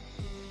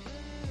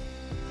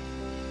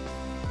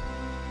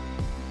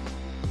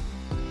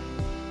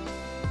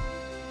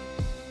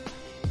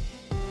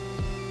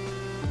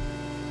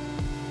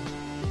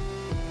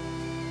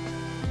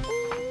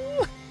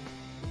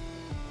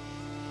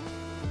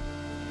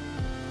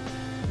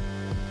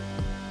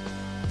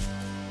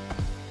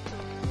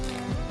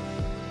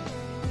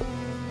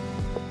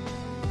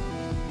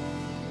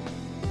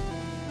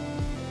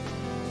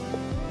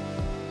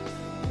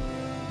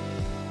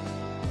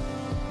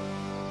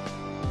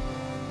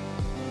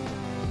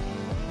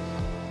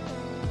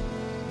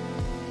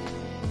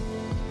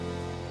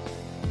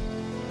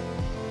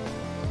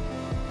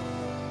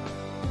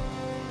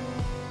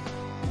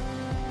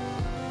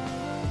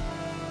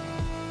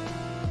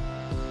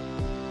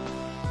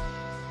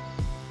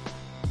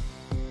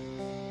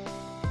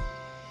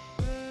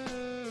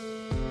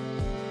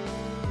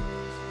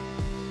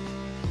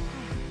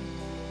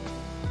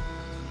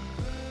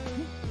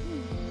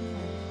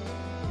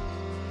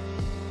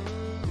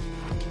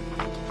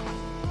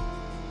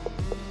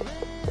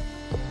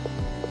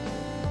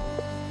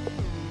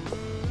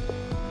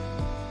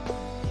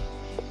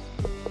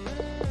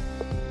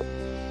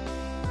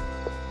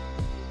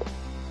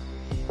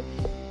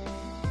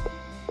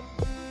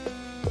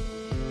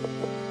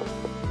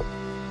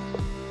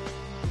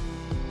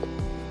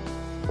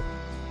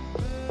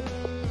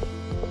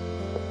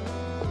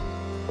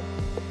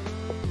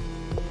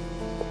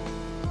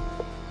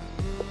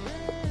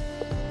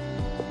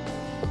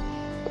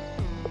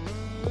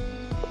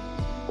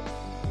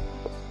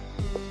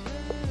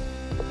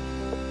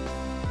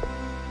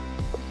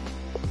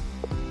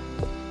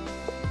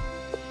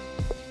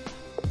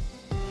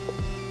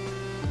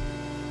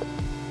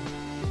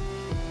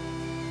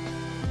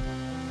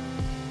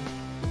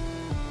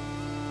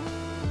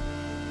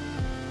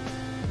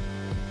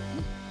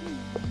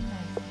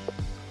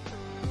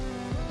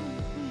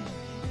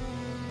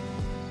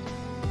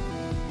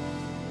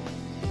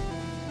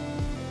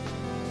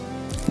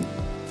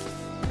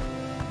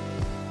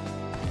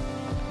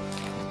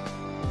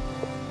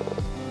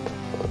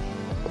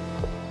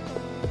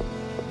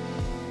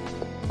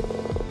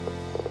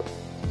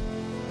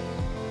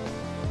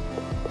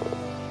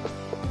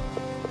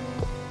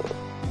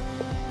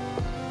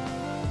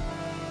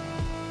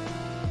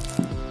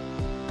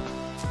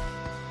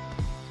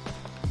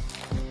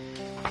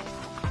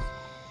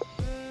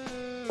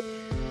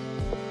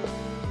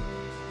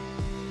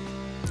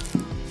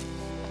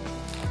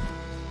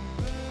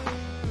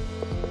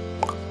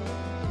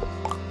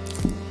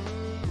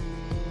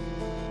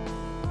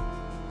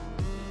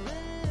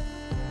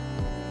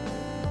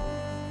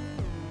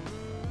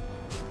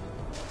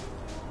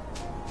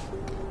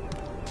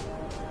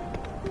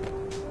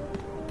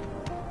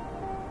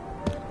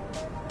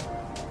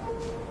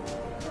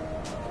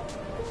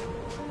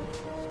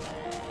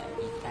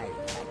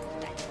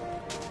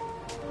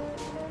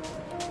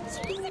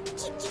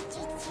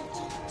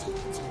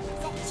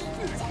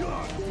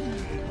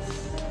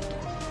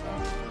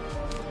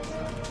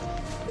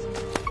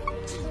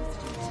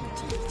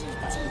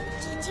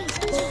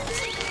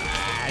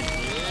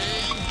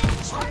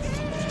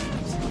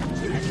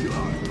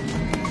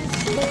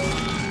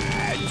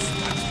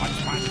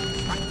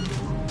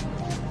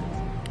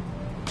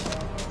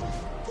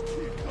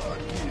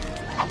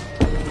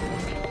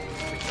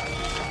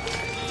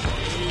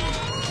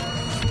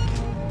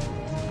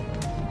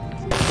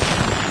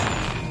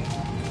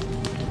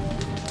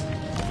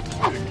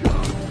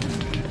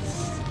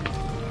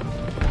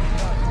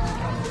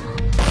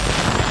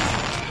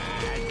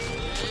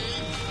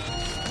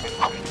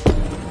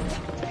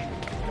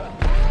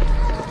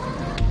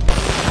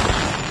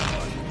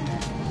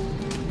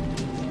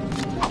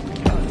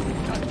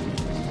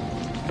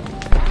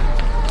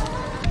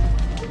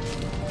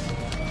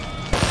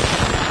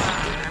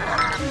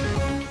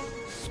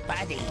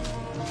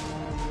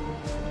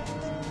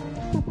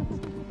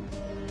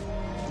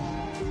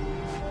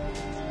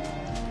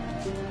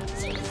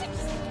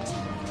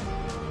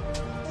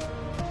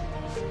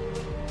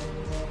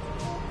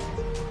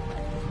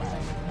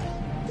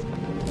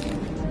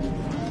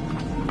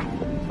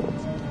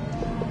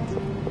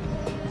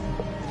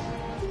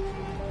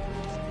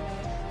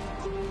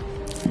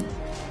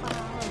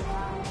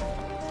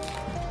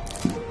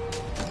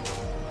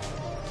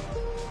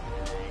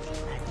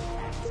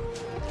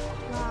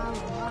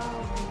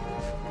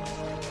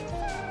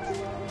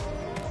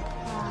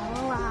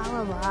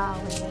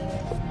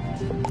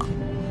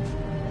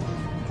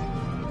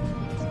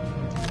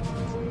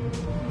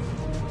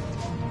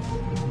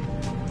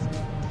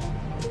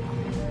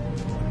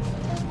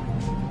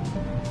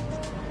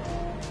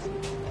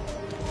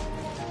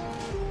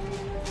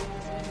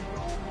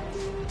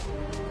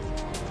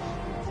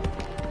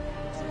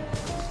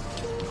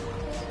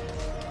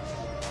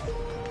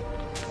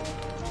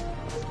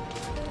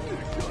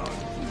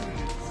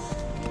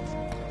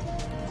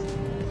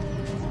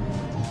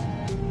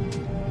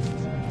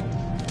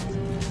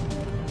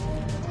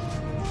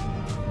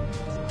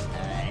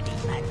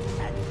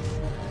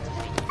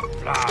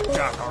 Flop,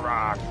 duck, a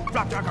rock.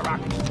 Flop, duck, a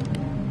rock.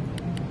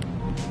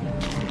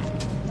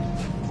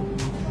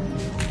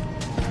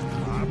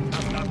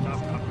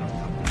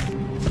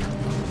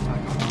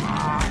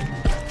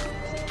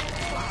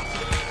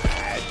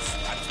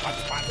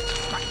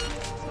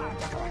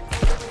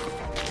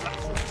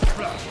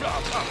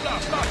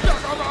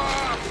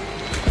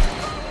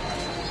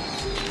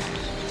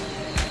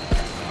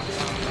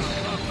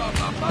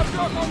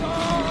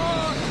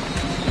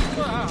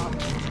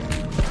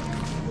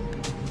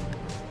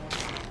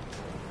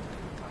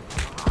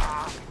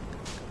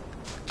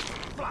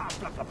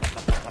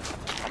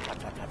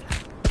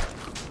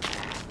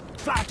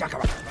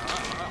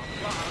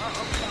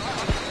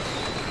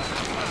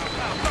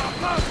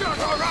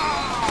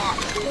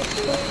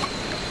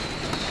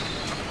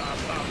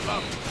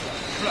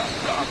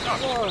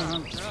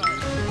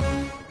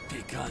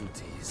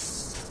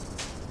 Picantis.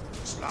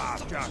 Slap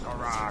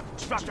Jackarock!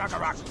 Slap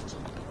Jackarock!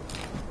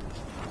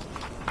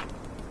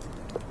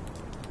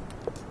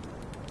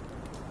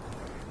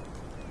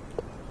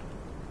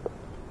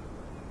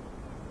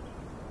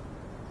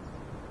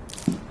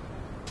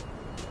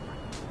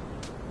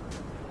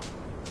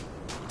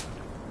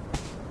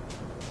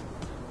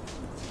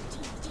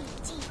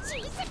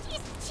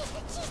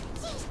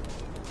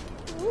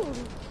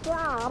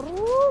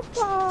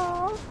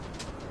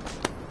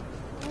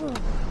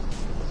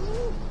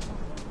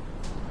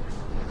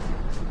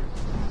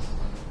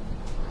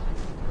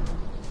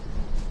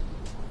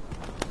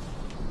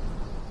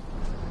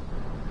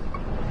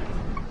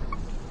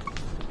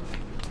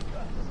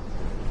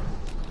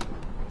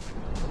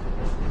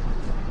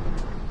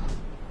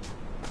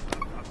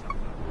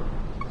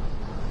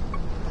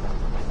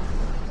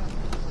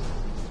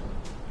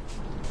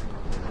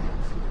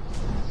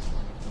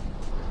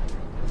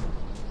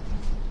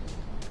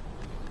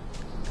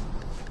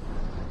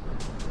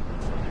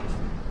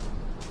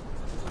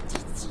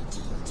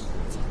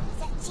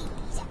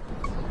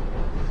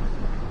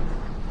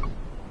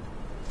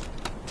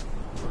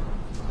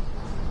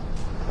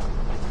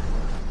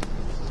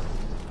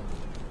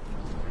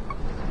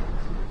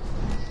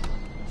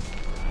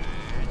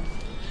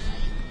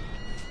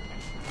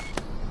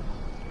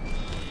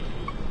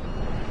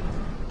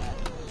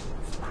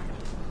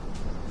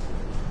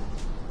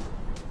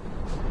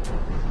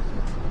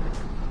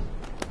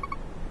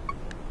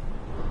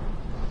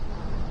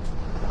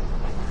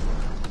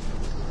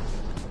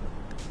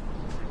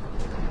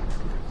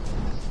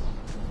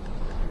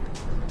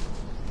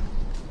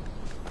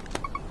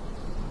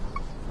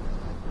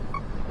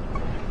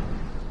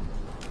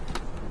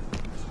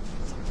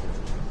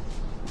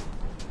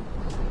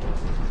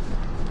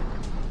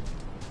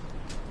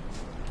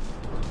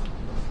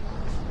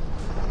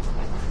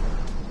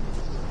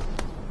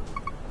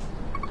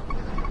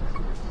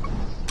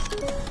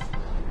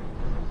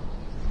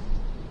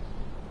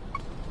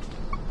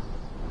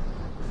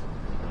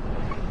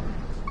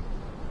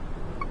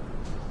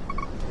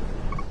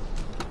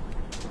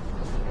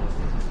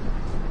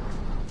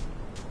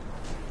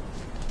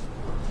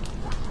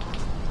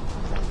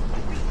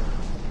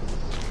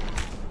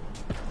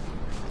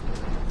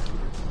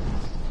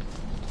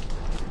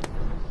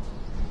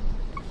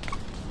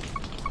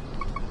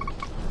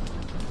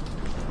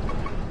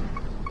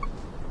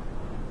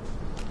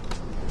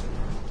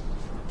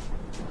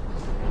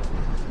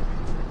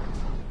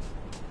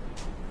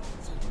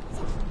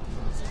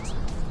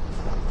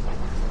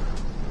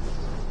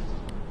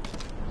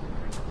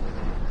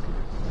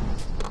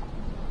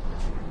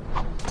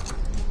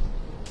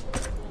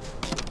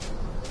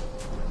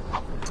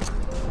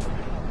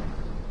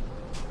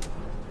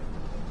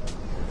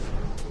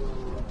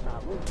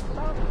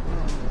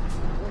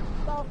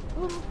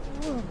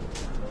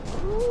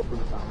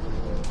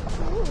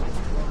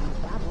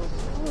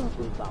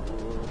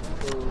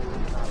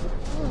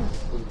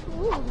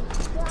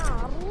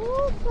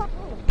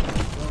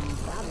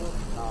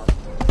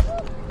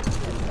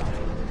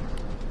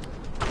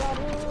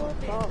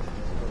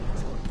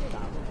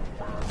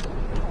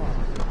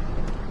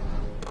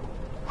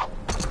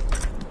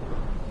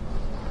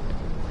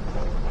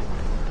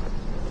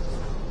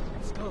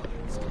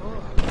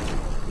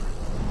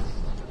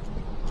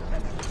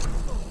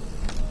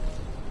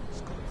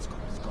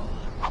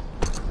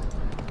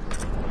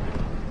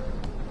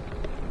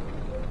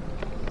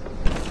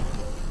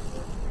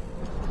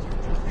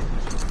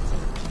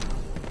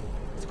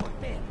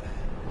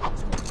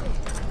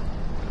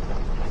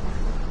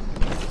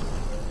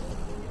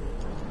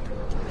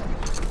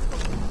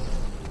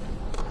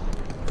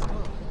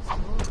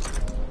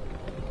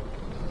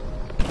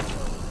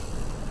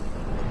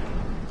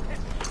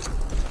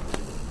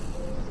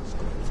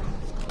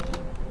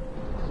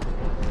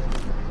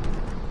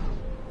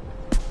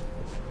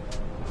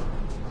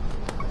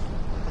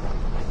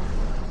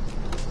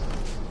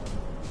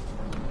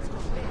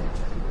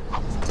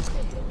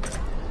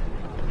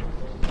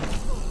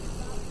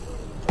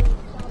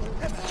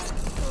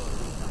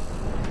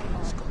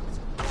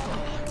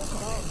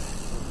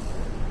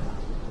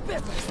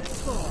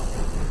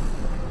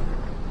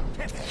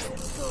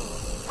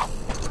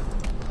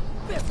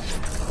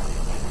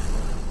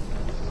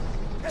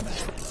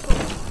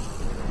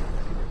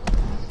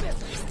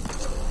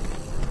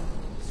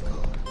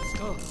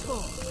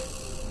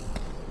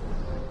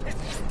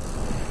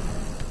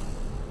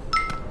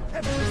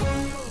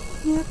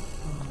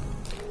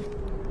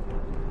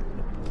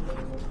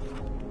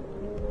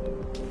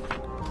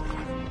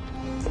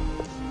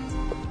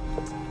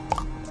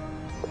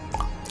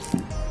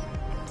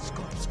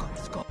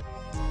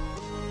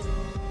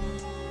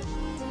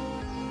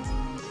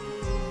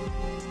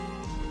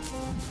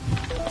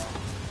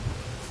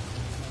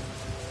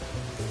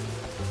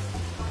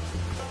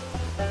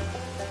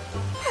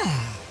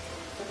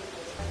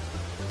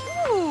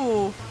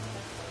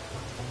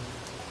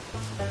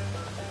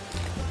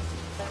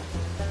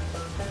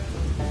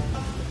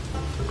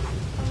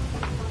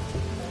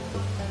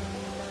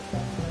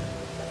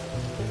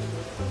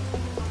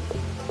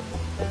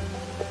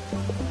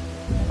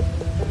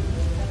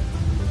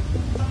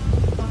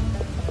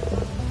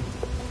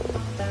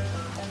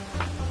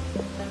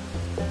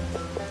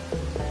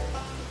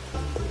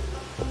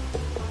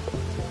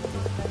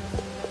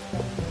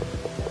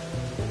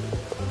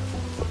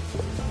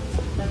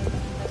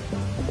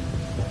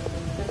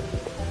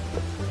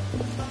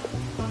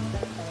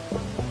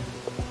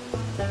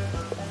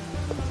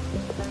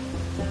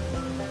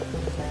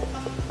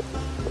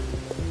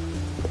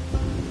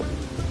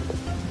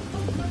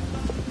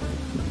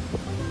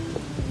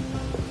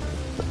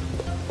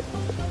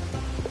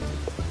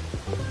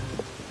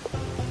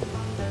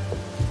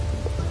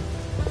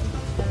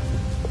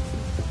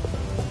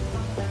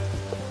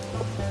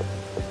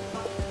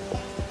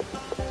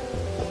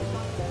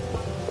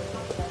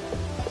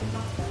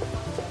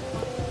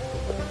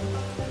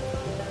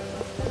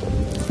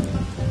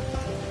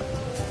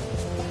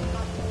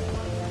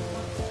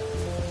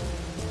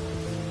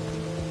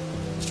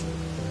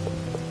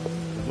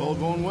 all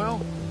going well?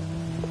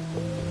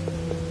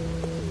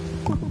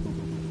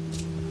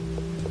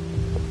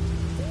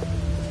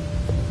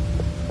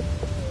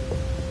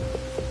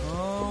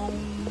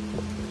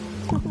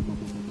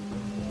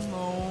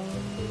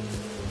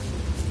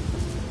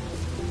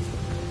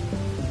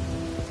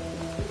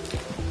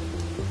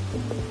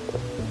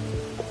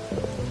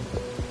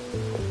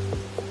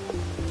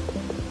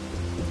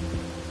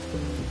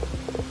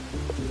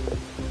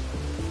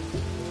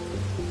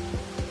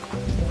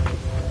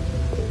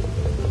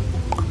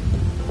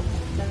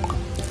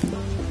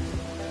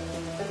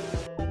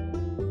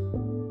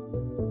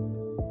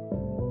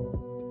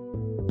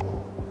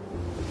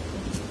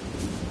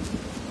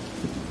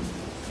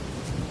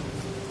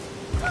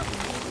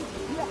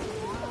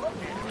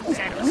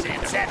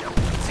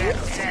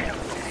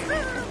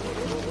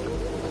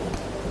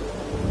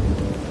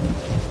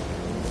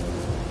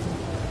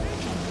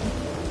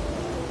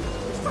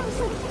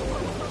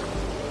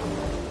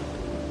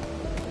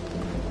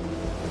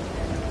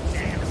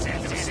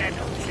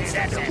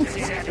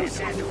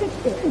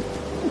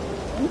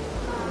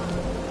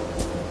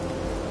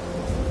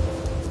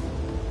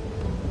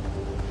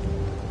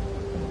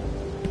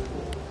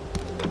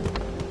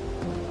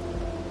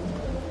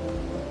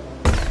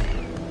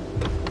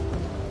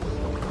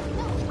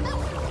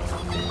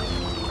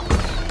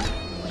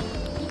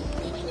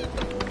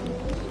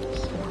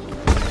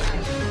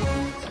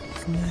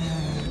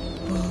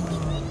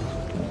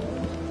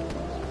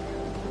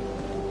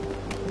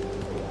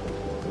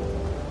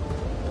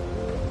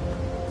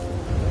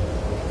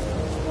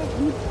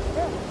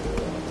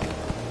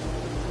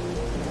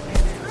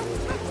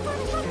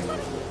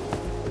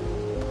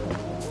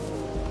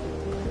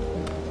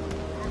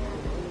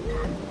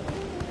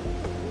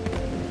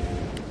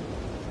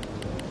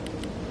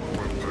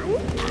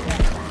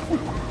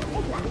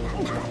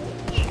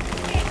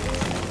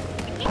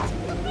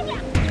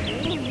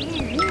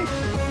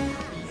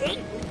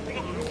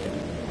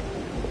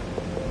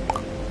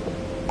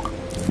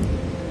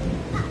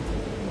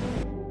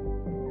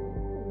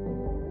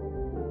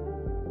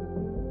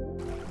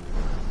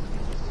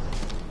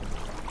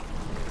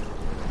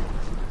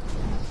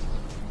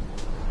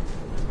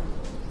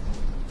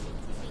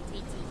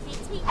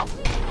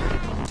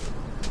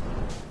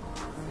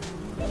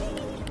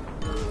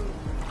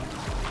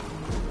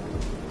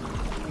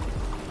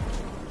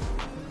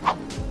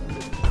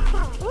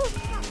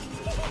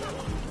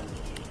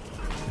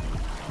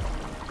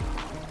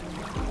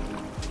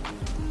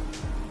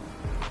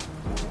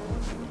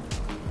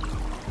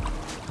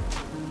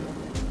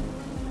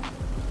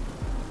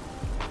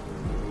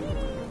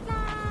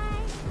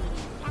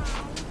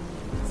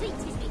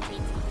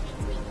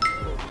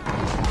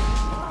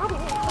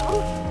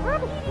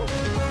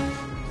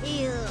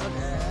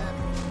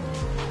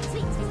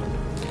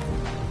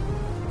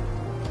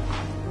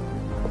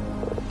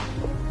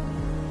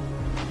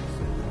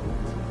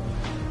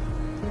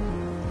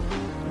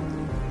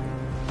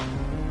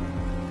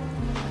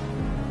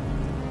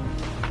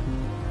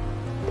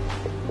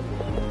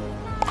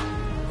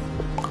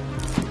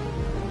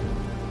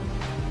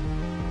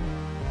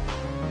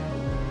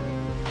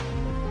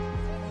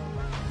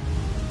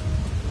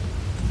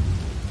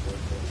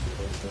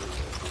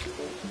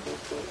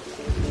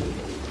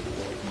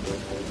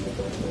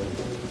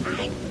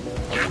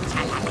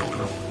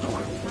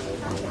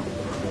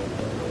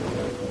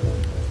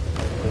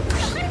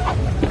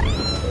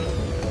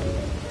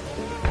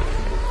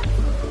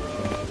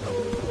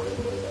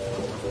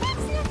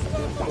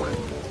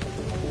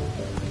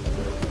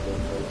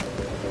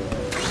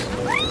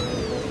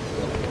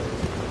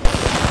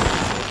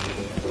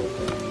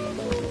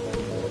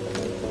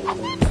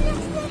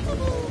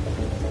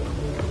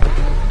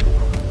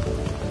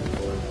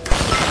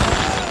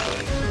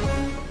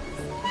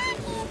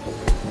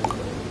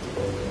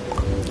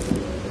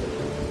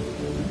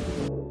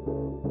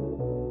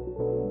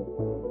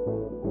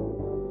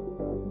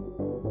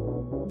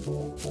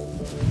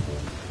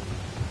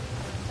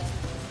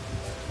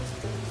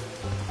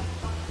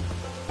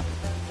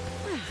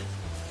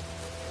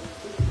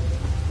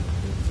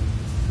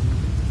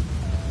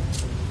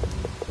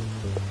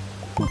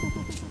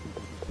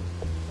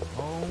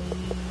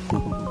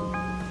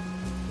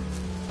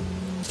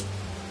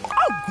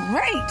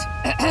 Great!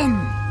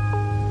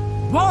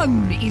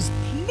 One is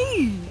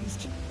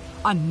pleased.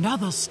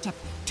 Another step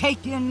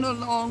taken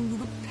along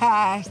the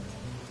path.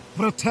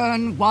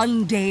 Return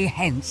one day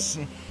hence.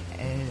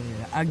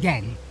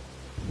 Again.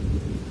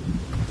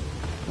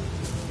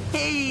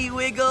 Hey,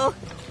 Wiggle.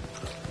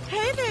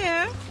 Hey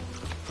there.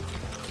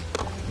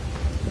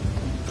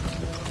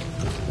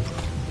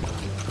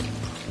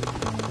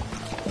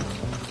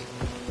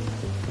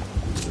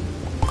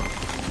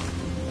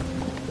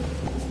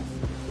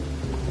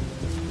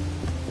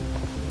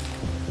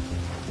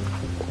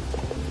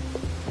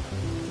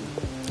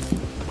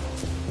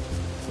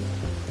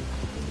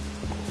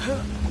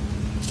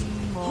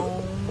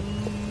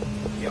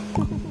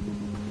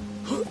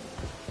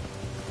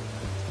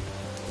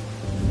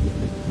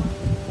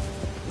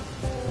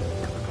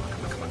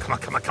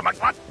 Come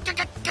on.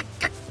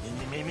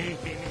 Me.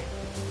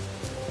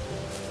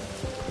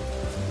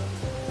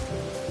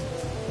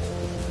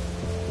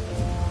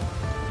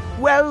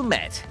 Well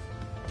met.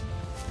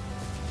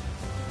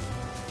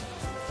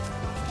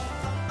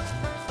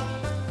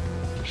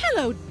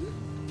 Hello.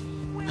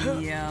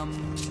 Yum.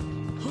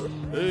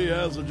 Hey,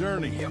 how's the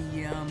journey? Yum.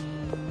 Yep.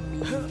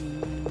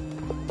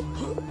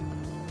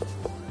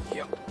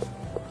 Yep.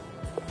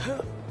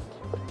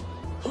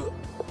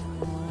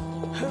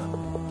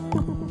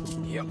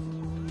 Yep.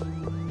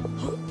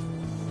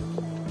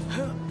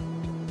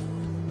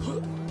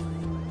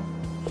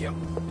 Yep.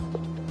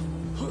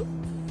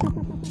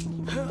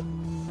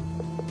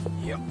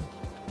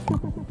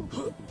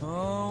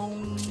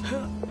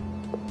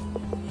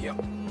 Yep.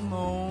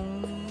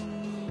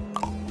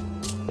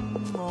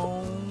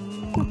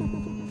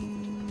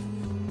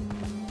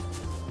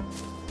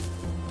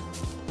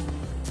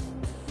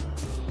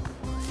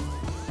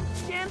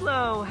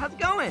 Chandlo, how's it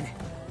going?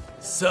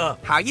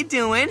 Sup? How you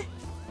doing?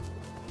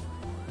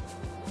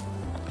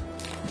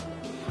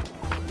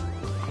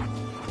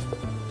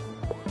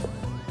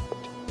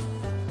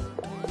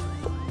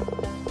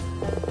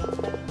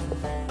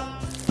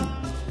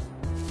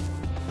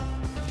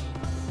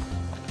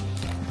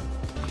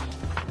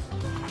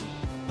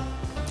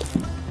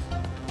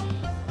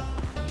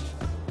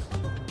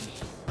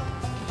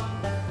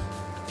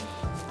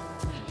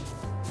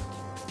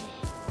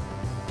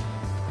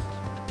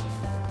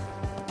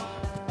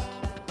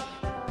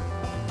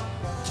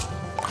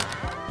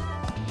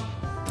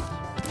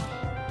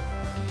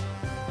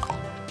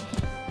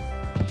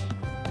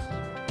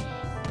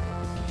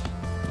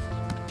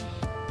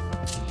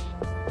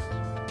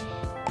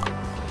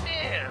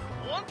 Damn,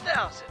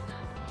 1,000.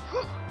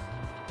 Whew.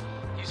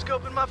 You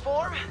scoping my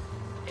form?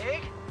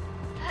 Egg?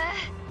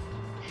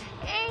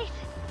 8.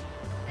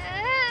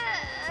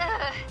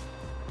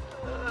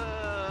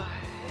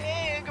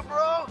 Hey, Inga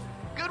bro.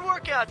 Good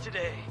workout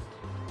today.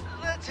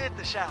 Let's hit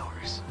the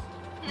showers.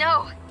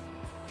 No.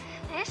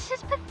 This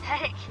is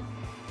pathetic.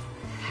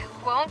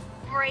 I won't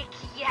break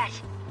yet.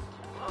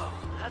 Whoa,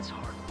 that's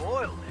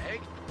hard-boiled,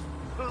 Egg.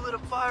 Who lit a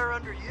fire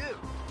under you?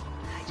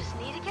 I just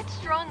need to get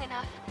strong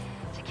enough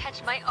to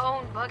catch my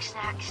own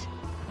Bugsnax.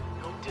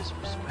 No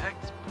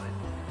disrespect, but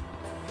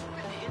you've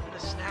been hitting the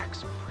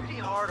snacks pretty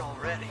hard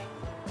already.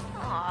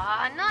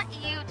 Aw, not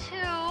you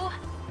too.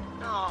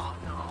 No.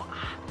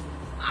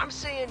 I'm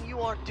saying you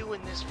aren't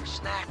doing this for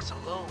snacks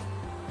alone.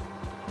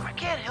 I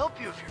can't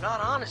help you if you're not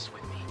honest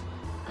with me.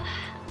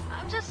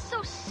 I'm just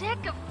so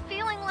sick of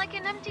feeling like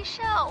an empty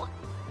shell.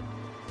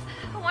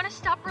 I want to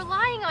stop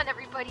relying on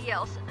everybody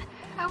else.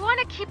 I want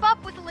to keep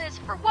up with Liz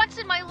for once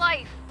in my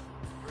life.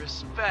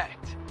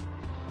 Respect.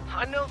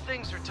 I know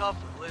things are tough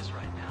with Liz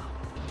right now,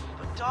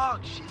 but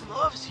dog, she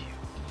loves you.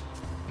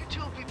 You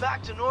two will be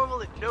back to normal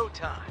in no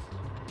time.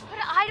 But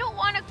I don't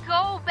want to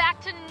go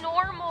back to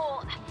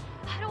normal.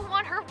 I don't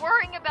want her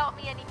worrying about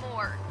me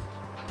anymore.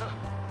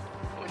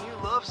 When you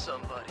love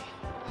somebody,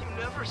 you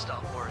never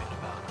stop worrying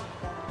about them.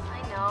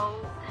 I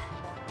know.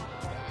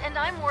 And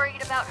I'm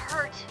worried about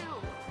her,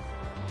 too.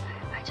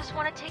 I just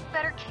want to take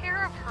better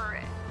care of her.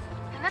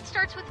 And that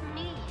starts with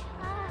me.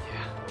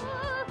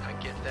 Yeah, I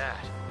get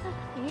that.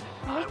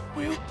 I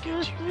will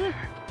get you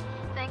there.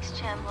 Thanks,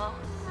 Chandlo.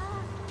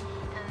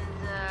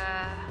 And,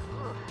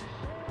 ooh,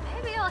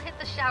 maybe I'll hit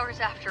the showers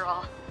after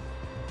all.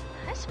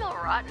 I smell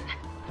rotten.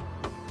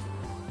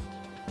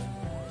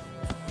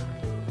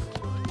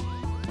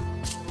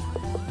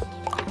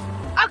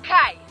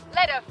 Okay,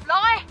 let her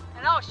fly,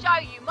 and I'll show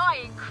you my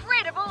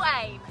incredible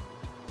aim.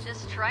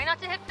 Just try not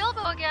to hit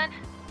Bilbo again.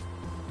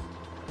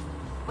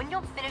 When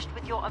you're finished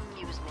with your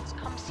amusements,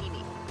 come see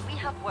me. We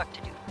have work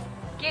to do.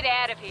 Get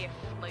out of here,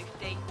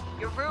 Floofty.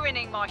 You're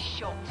ruining my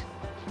shot.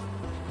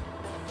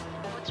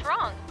 What's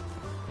wrong?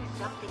 There's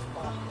something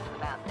off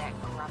about that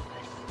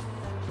grumpus.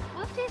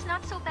 Floofty's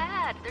not so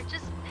bad. They're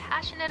just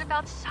passionate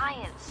about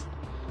science.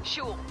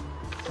 Sure,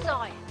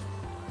 science.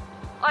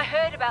 I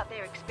heard about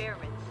their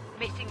experiments,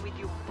 messing with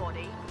your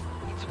body.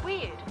 It's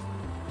weird.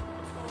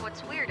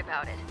 What's weird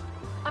about it?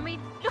 I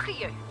mean, look at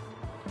you.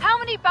 How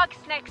many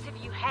Bugsnax have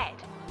you had?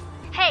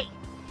 Hey,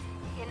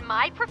 in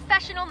my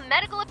professional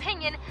medical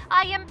opinion,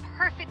 I am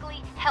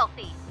perfectly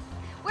healthy.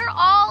 We're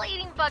all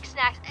eating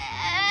Bugsnax,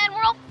 and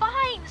we're all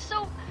fine,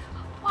 so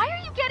why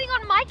are you getting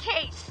on my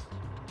case?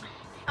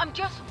 I'm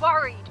just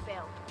worried,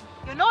 Belle.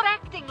 You're not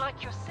acting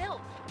like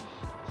yourself.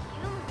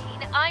 You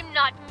mean I'm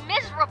not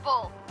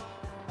miserable?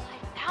 I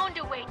found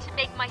a way to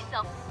make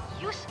myself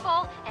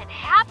useful and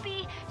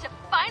happy, to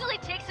finally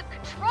take some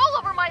control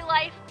over my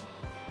life.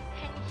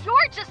 And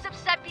you're just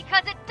upset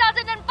because it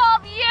doesn't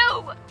involve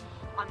you!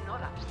 I'm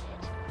not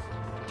upset.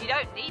 If you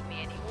don't need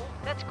me anymore,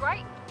 that's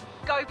great.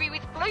 Go be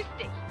with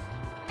Floofty.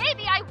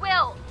 Maybe I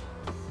will.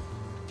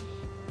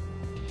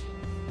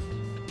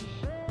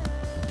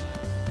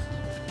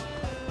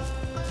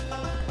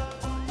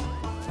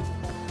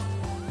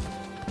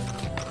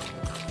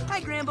 Hi,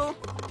 Gramble.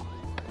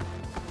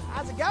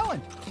 How's it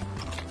going?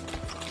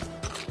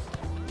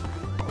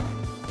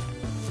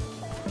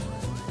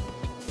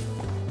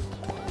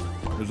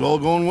 Is all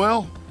going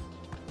well?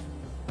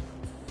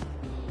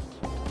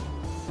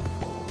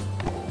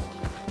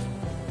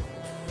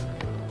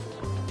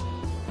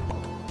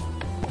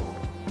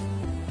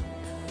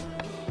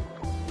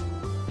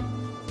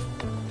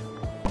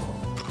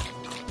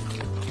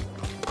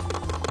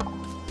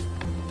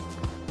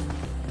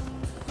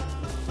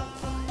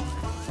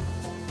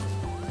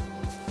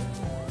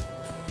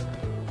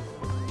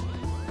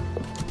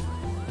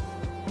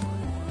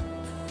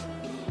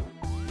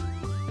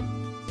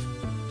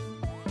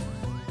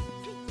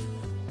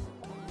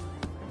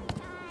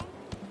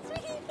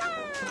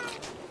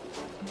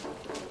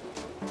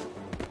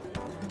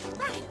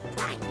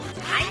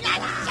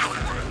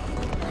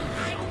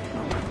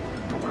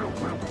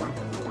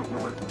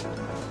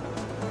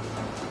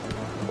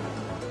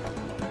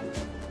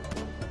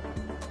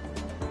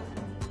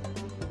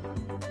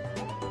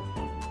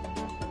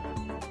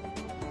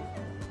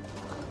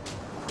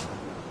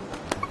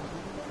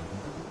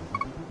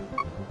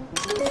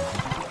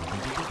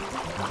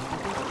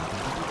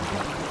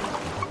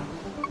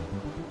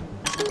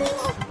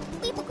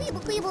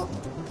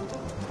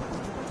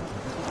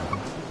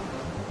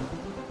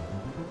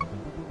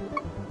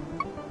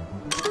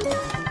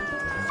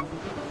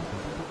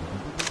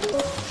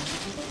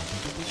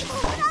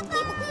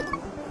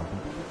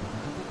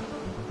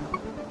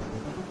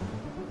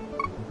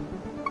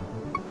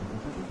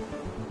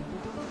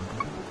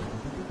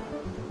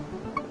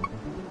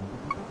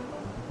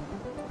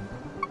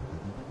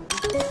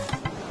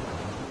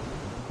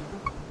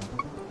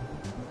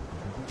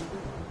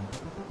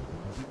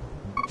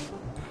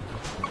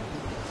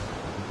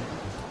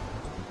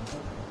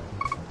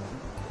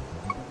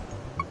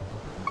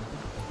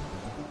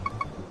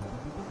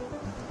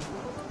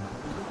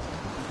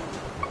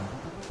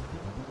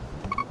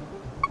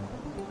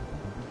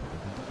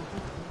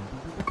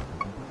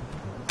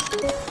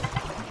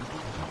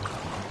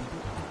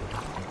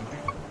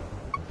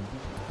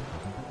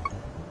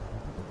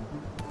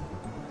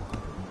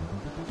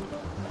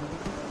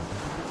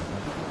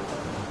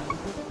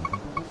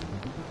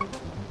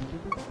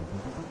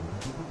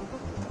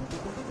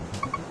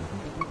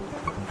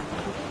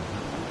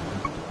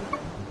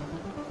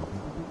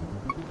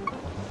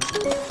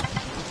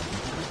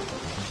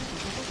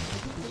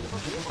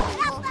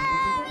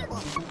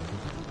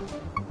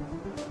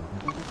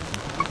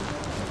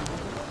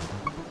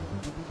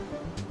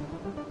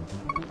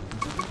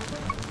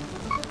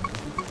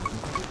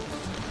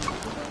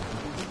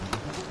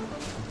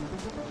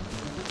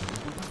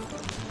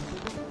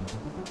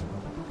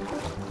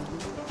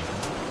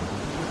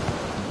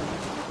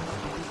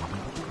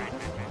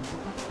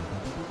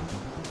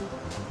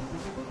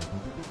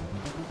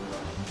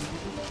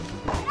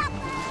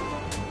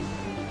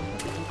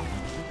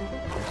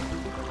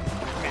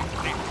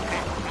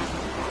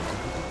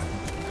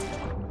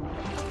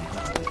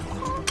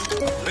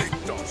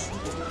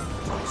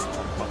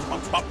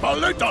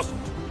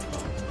 doesn't.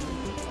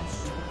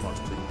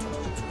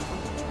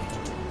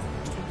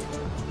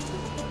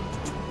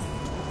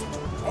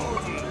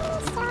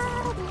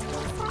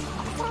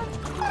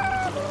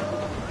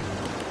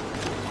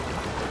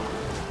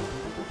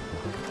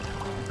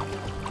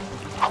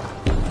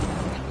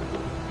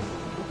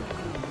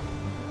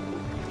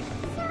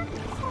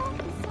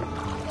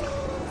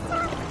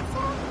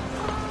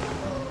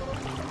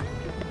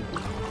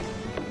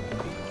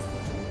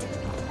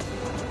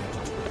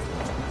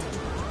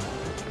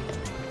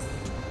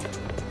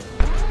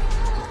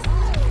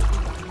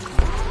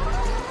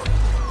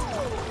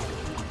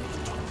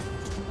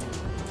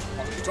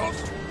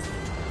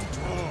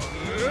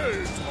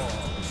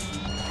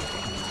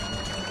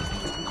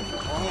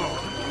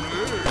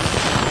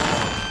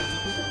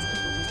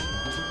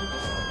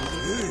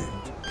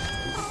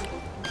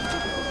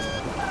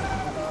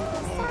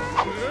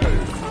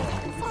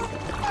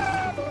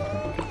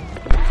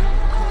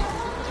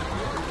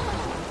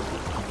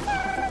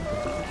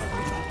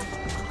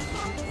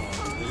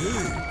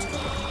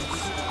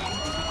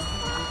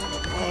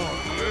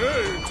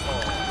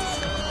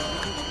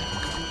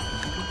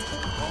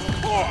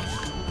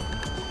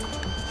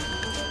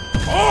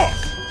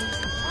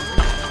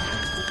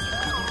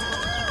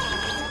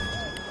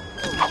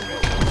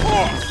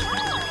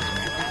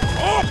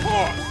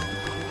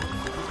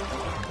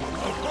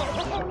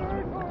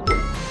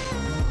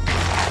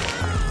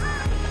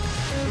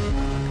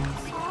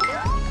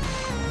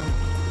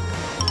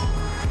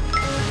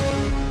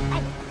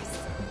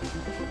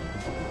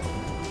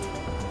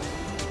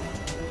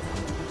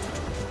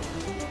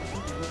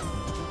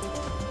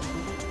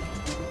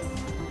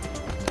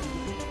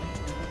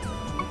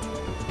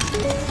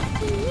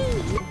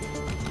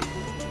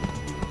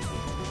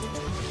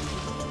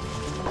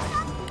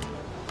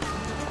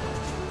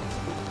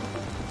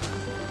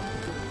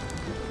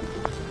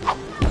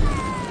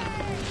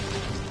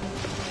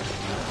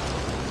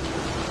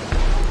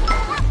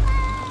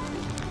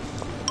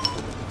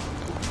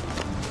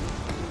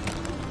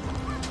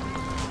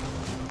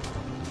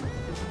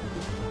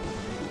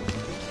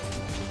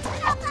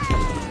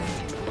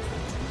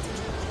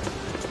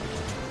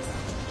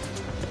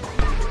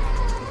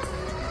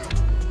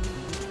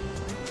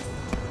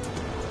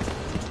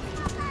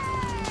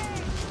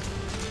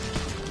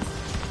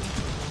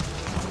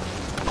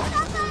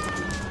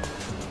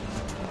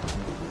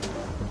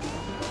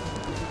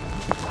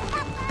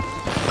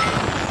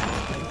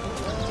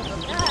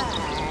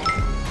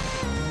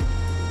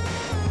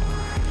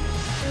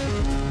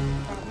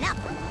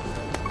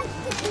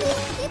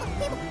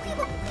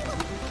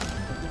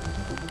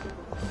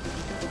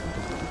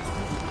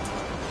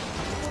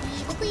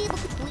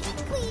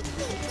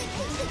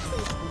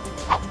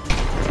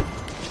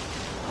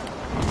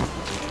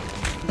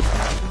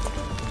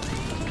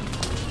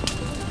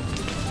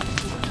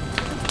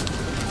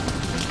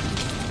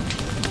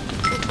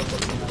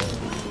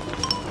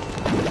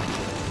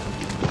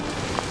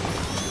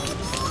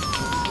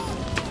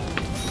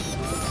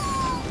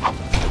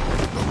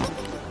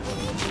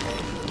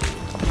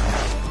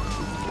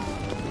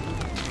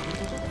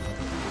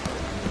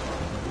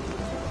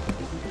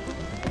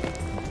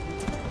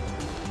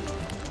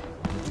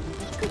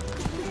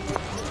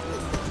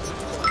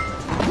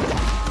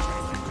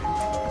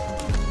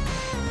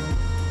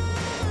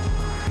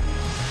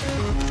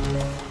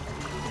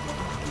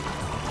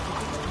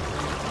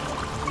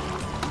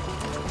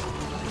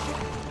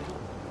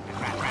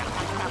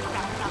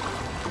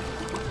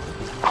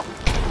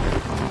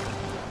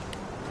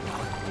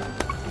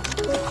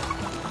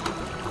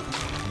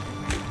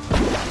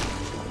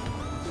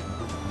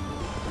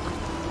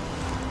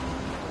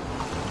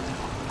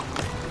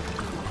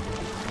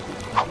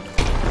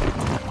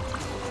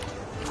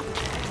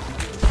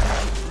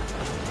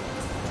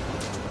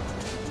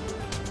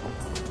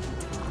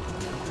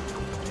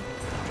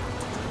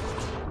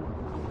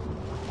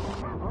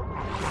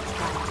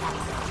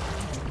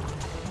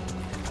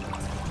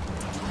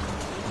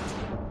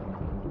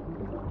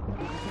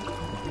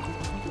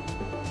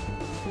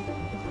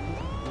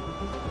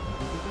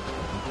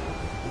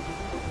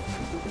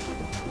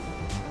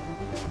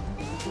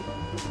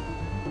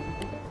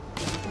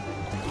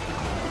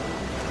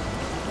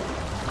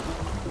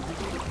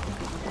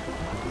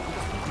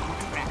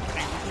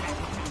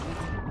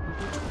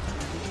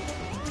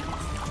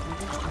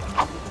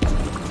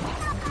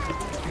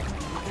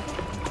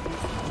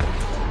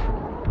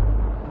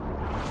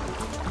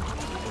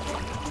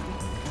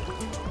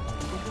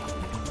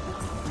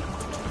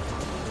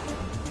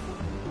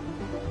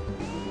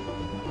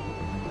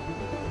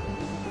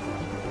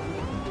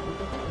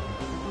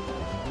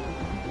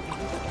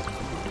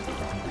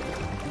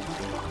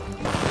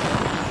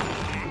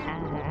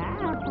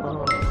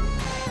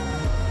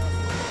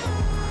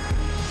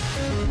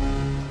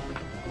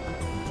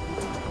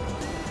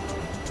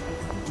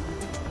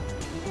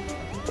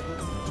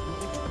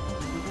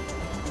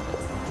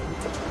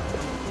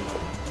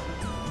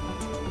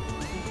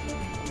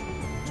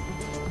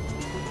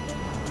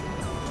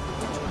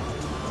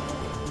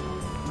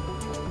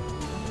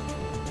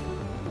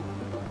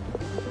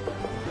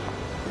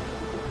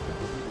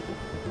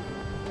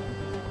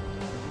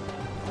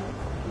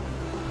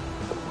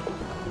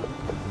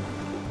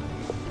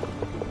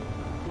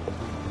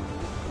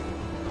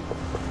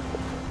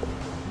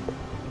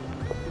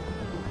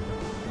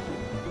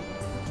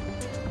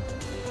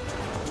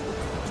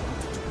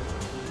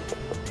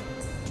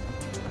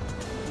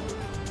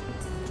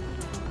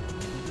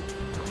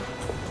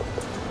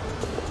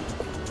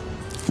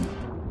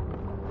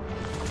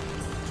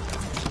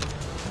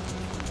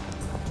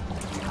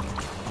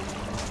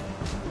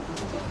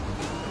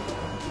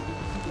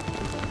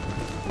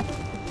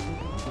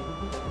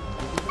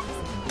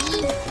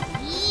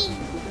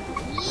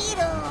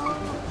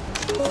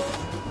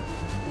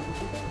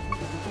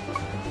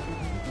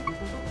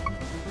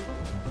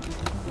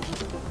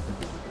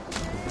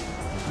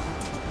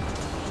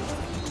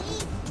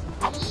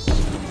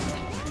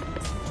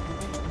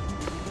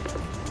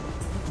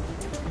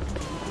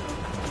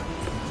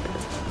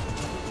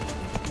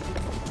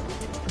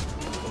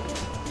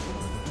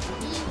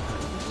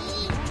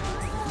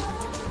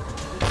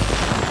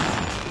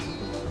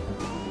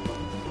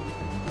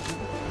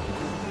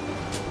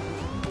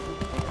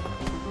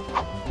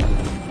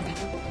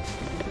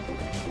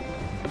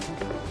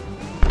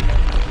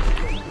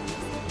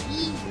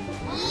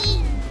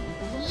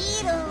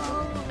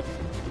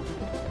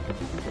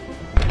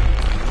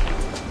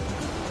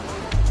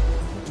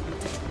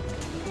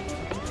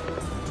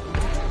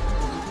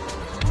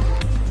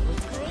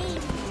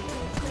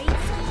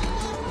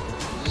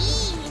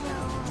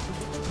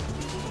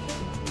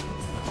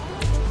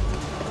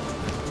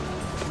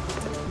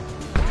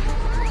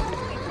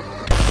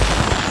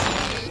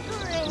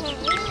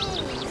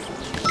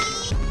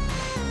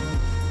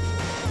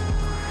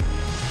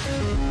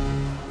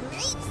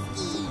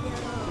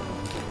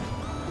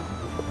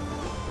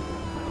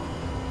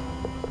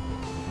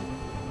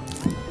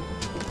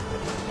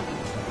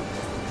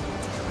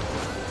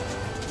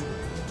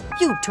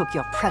 You took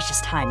your precious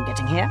time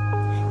getting here.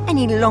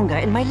 Any longer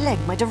and my leg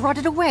might have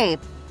rotted away.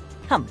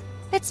 Come,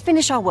 let's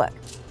finish our work.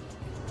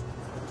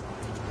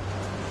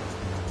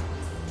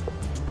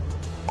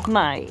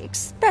 My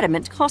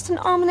experiment cost an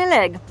arm and a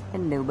leg,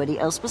 and nobody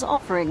else was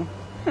offering.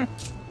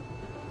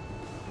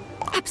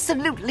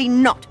 Absolutely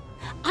not.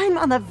 I'm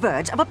on the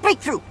verge of a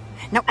breakthrough.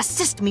 Now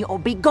assist me or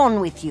be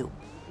gone with you.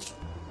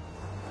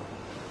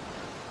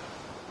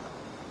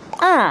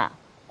 Ah,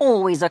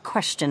 always a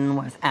question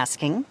worth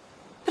asking.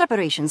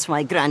 Preparations for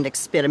my grand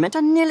experiment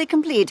are nearly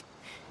complete.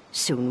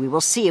 Soon we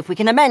will see if we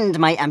can amend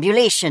my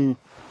ambulation.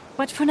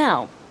 But for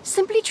now,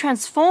 simply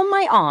transform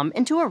my arm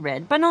into a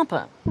red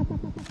banana.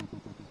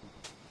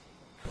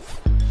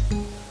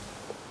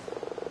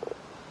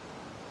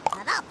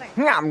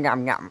 Yum,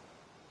 yum, yum.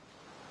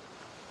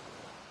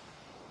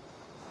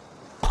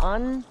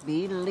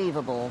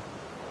 Unbelievable.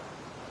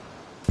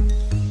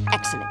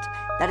 Excellent.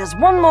 That is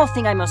one more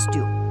thing I must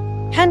do.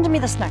 Hand me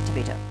the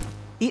snacktivator.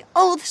 The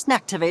old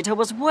snacktivator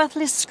was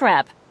worthless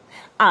scrap.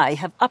 I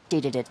have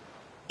updated it.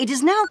 It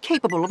is now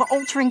capable of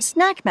altering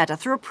snack matter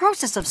through a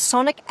process of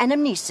sonic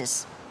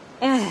anamnesis.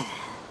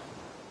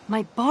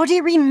 My body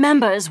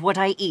remembers what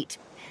I eat.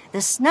 The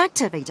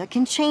snacktivator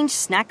can change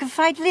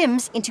snackified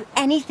limbs into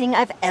anything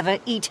I've ever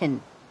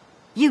eaten.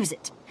 Use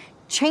it.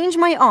 Change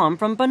my arm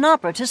from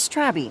Banapa to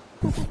Strabby.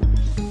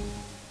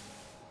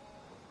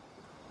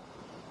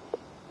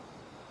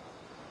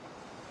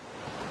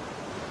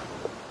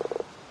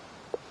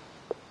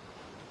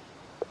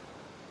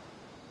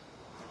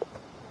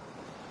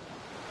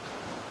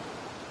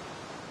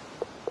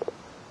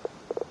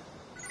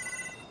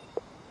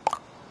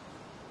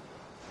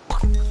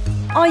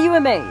 Are you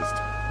amazed?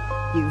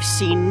 You've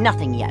seen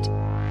nothing yet.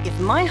 If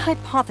my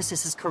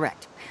hypothesis is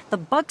correct, the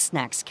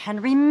Bugsnax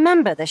can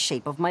remember the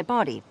shape of my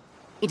body.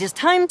 It is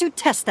time to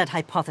test that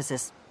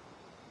hypothesis.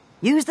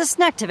 Use the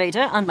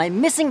snacktivator on my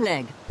missing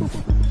leg.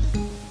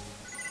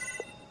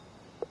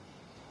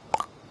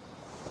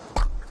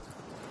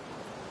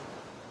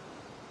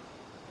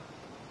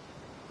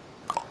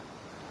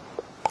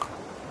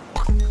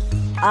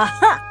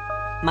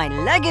 Aha! My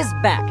leg is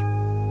back.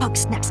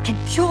 Bugsnax can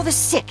cure the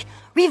sick,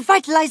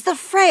 revitalize the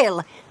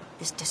frail.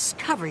 This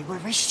discovery will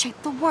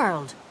reshape the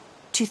world.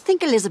 To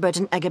think Elizabeth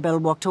and Agabel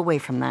walked away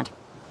from that.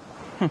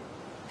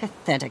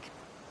 Pathetic.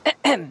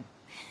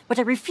 But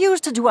I refuse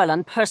to dwell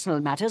on personal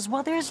matters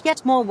while there is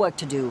yet more work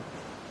to do.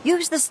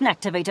 Use the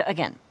snacktivator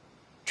again.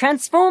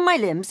 Transform my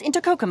limbs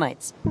into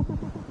cocomites.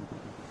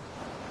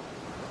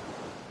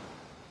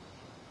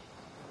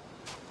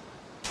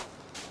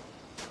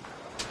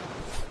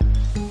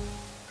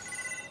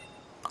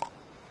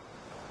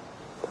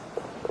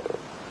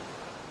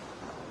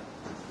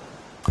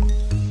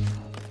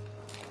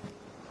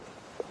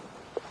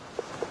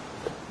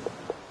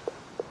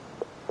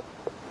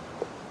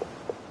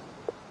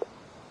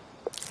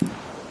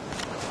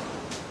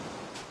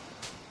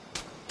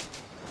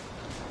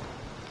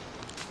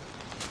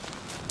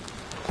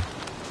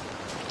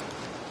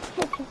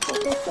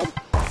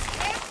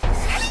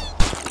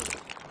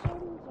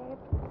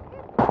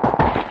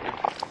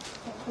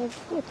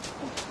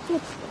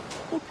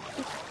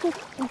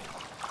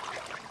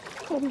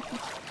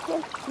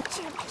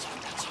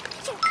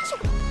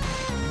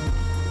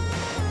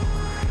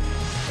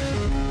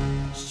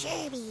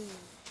 Shabby.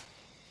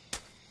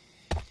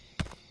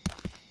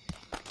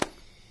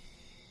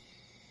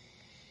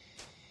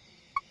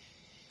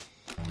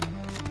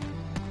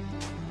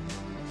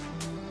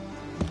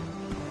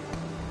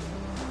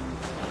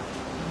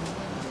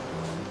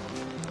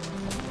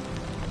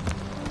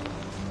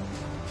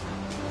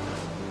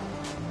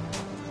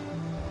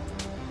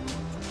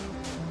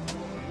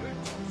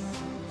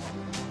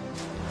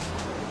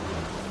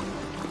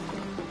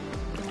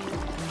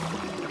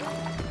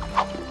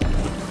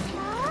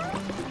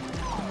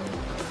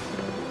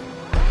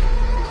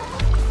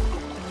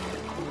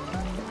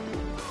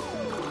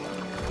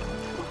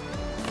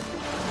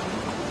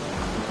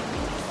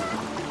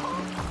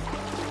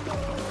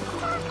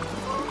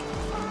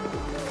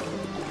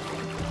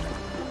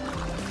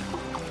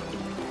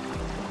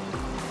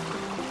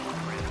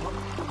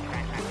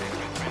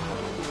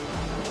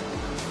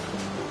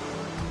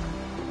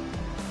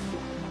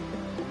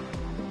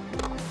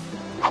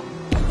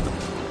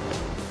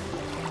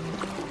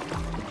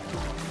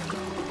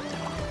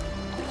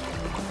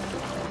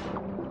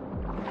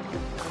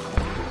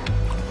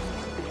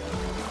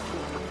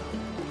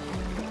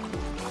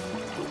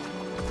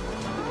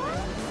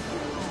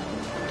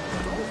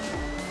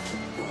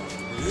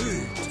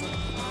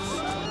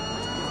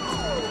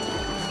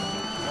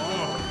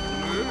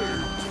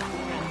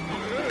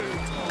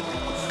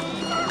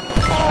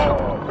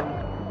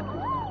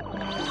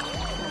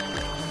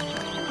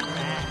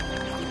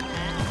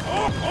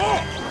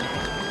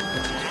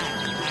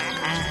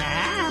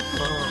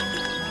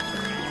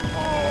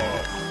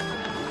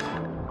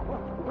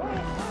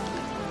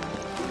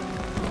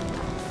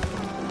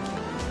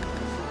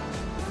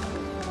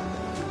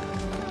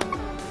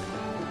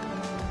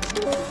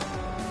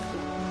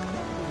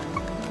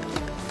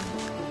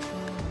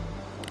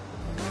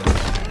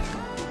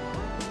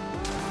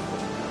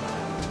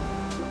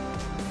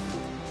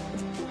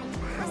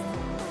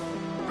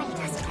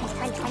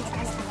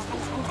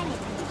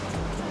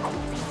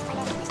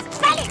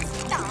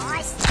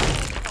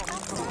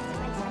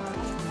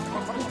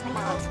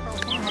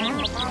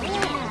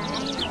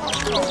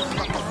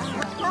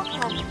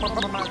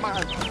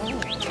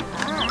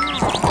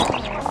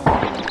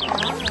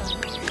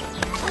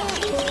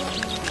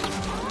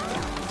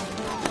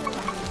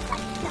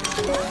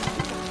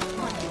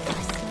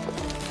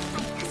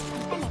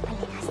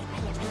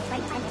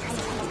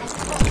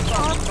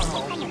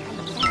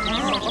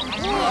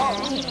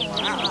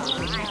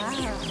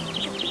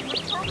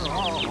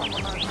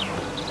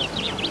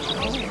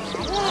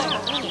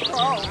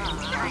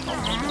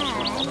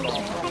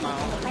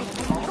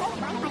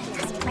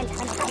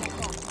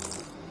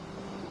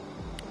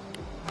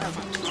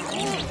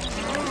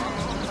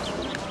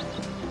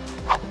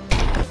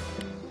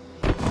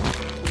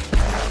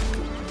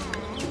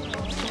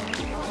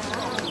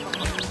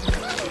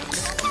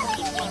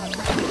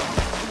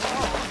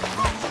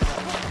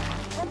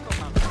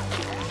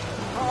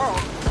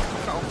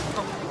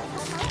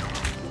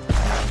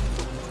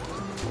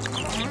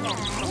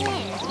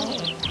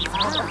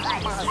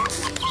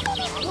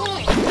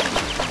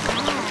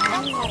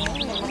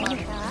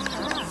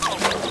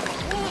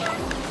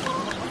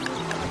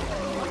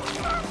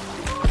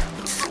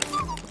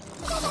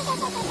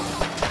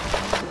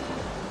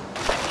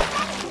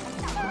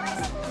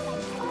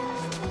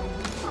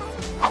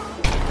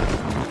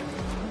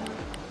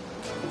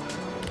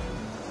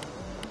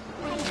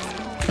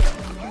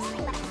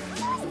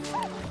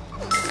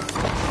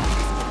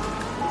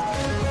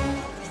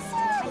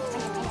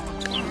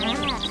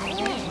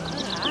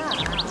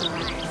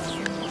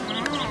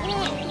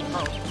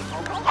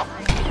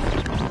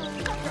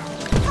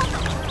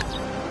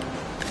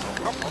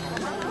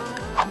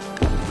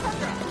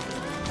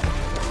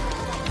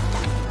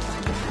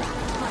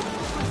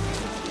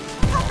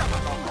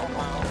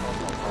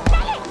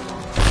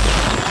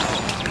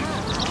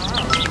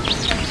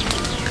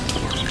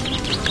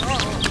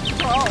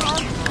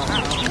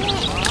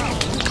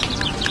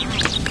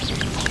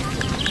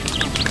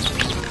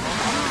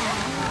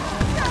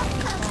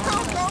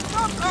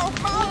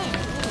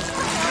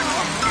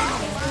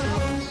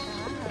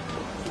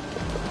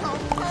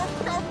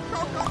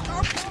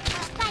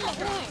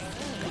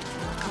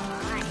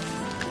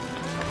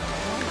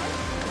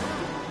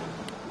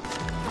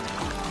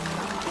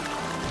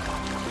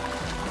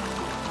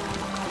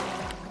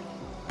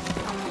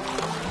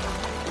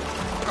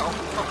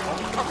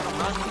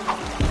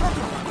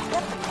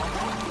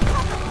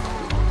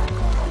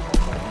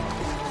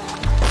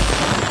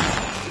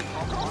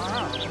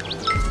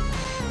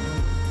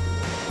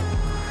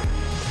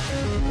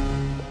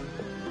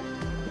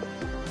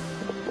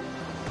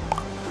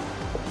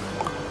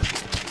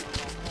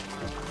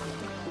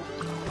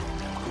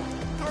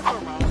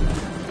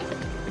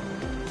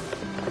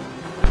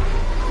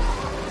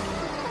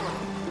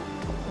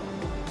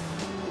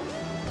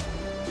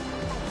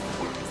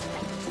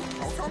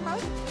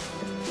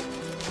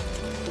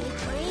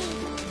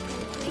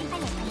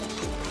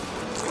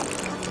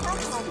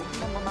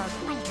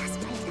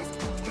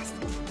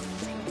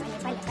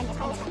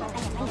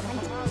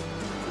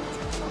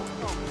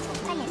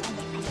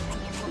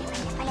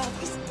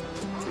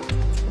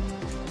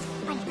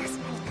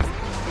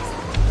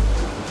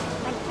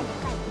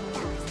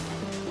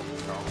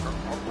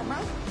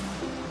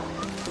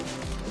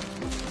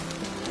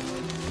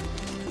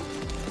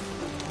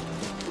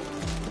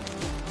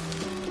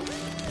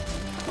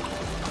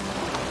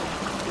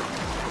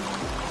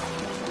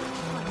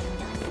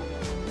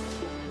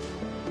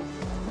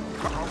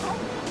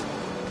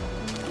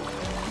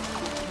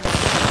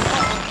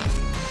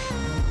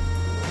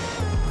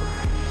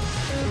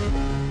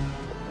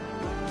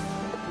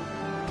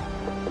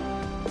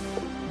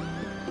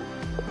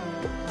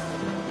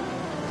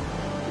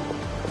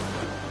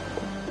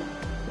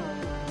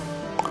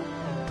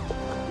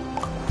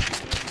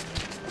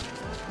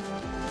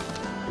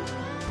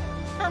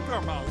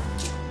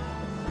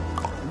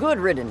 Good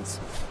riddance.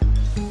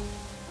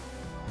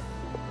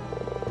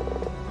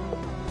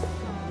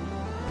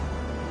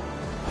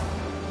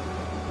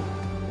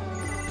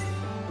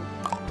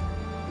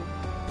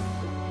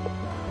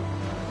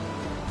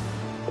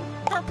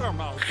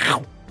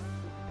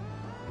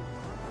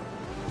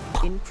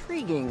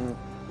 Intriguing.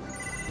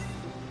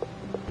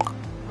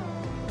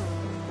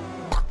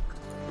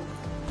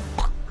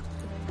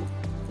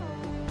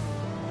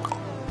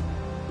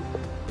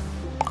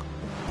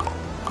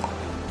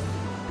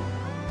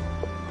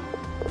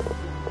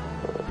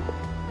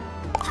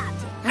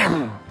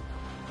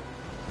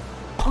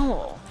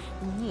 Oh,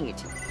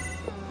 neat.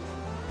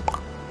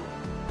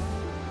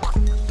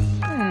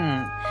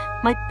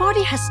 My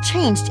body has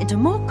changed into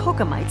more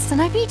cocomites than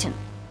I've eaten.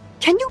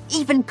 Can you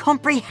even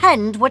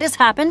comprehend what has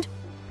happened?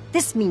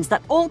 This means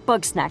that all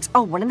Bugsnax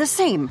are one and the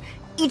same.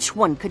 Each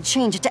one could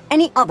change into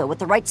any other with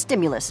the right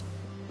stimulus.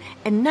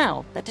 And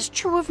now that is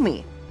true of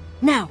me.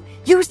 Now,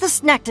 use the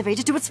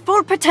Snacktivator to its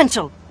full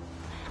potential.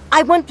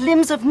 I want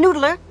limbs of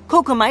Noodler,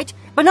 Cocomite,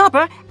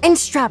 Banopper, and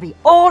Strabby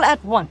all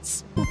at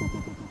once.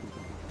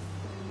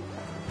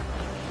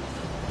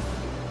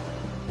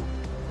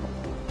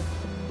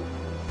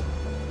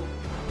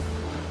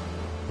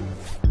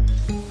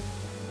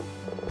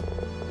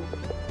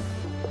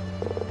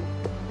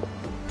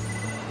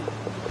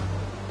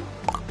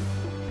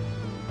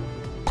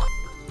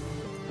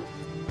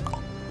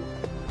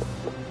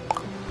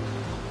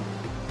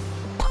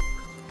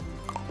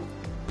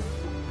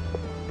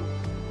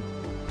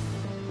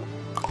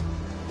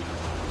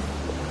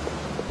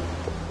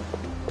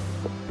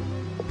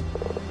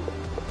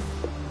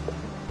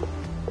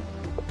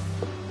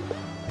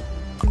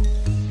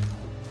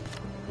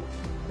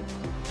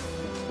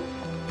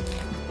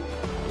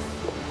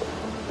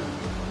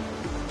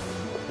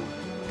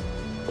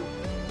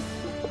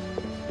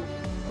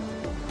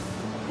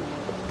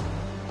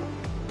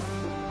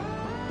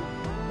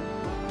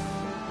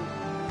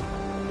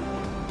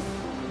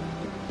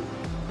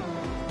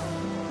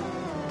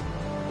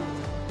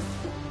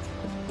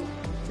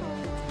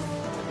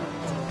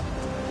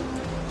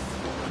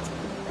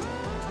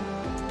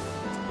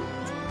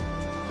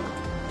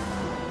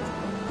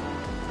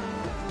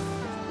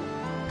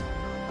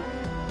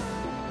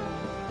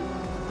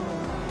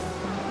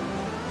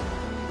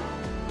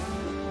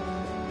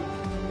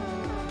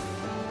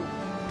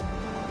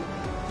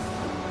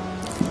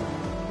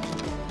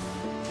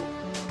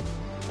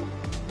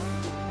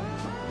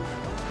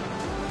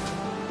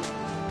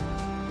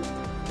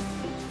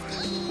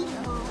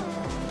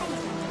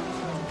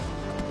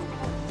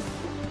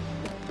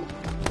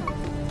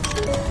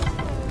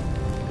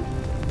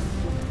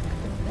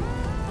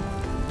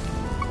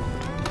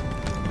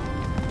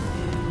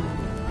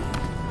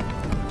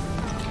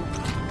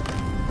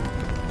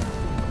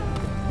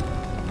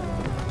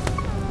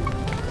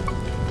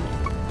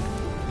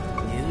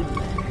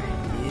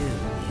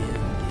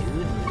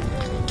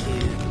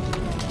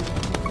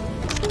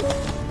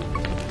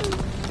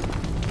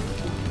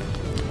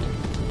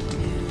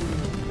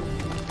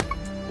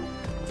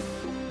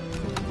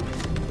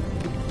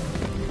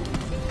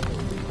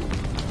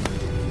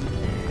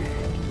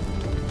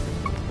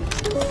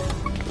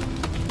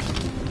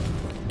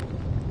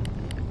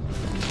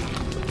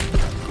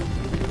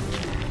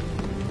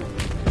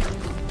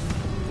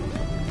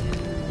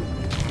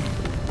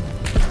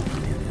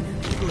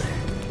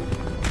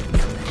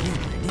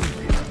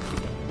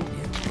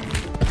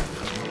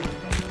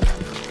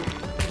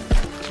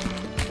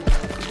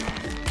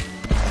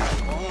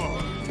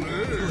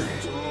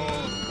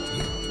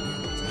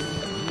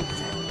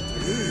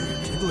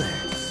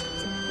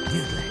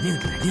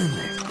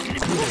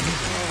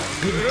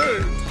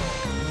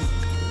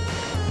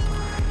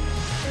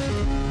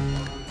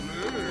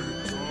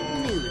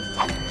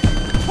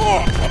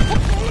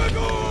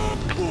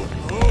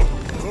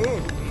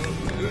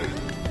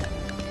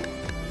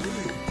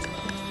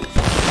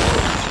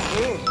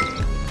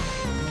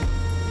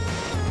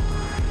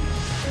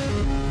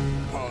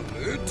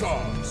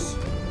 Paletas.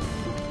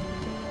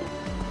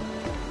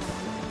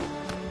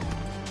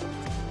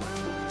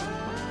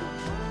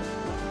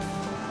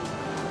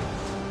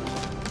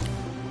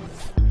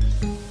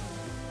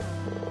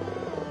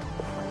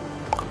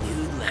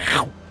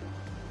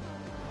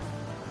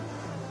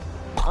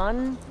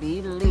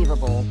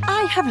 Unbelievable.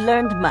 I have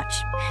learned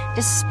much.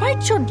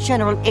 Despite your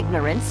general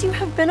ignorance, you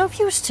have been of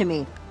use to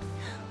me.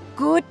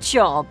 Good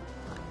job.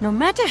 No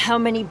matter how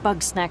many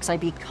Bugsnax I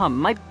become,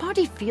 my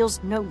body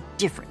feels no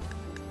different.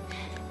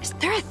 Is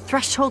there a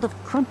threshold of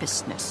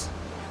crumpousness?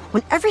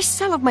 When every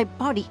cell of my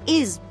body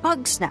is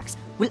Bugsnax,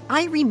 will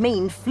I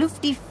remain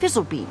Floofty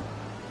Fizzlebean?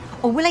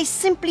 Or will I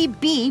simply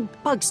be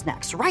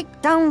Bugsnax,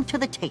 right down to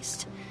the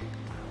taste?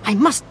 I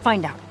must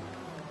find out.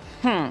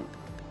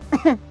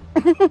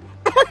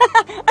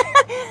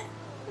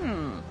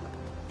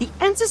 The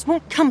answers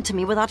won't come to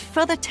me without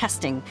further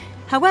testing.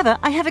 However,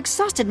 I have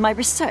exhausted my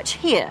research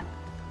here.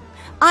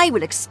 I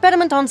will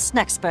experiment on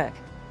Snacksburg.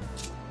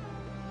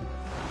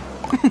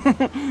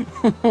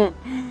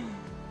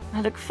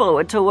 I look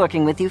forward to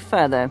working with you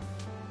further.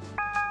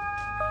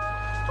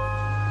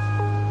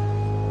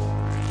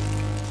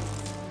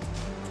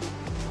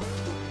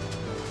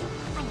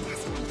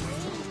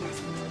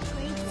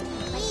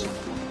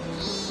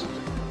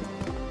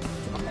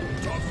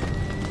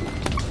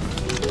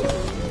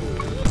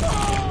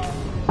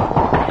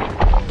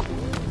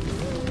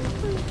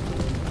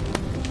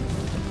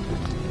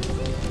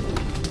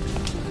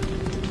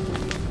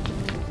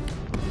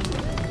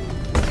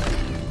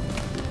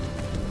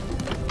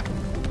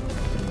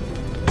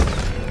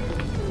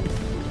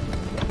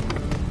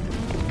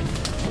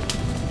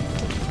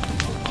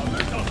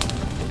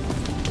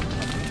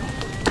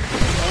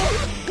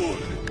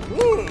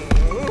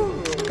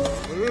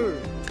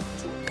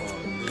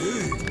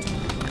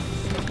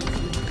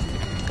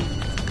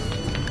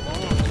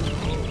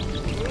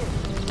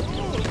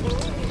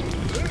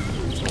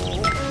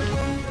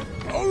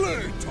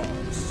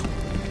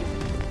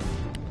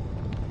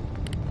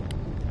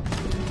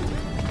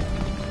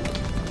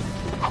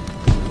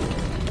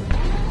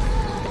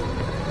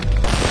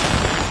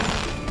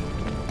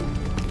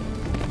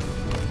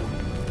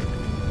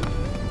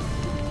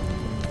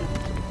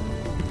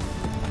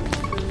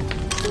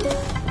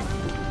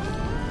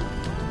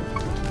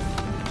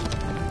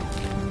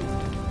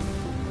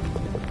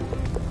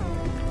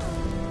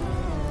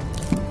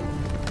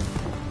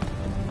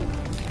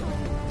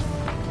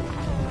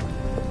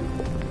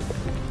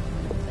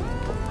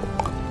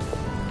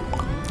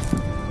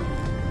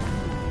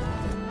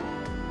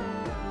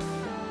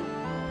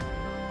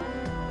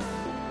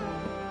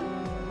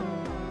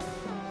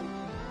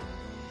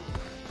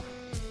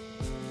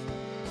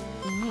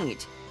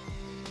 Neat.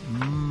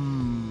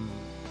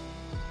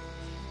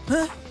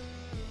 Huh?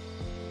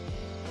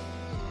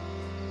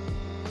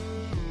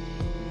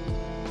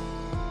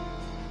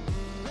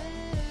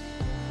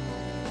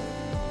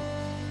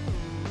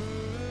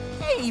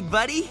 Hey,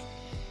 buddy.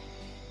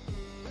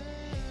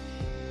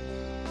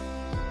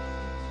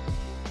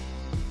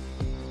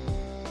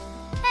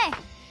 Hey.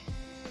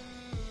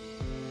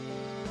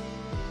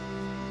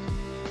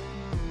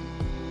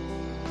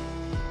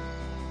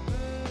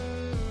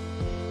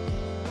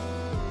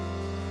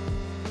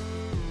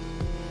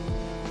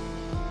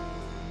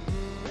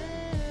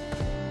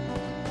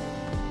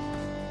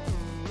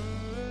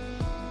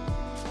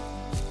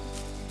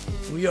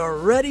 We are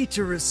ready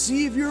to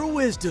receive your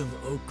wisdom,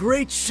 O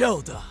great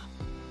Shelda.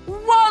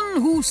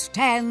 One who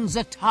stands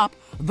atop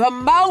the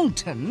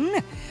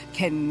mountain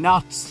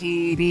cannot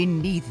see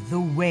beneath the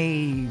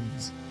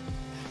waves.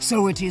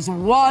 So it is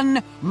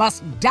one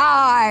must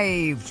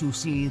dive to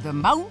see the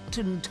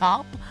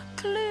mountaintop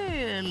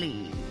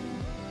clearly.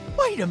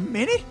 Wait a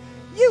minute.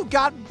 You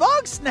got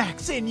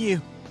Bugsnax in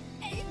you.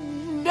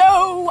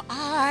 No,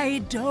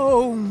 I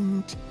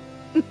don't.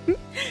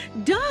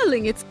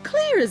 Darling, it's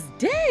clear as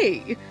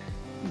day.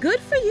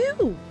 Good for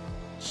you.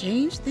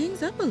 Change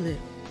things up a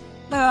little.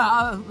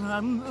 The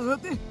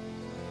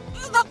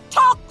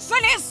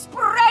toxin is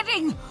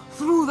spreading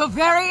through the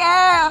very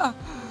air.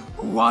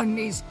 One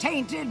is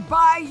tainted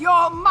by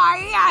your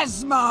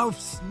miasma of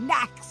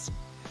snacks.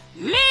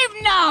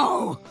 Leave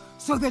now,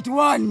 so that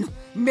one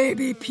may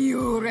be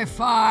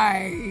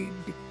purified.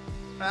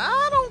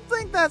 I don't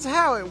think that's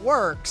how it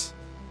works.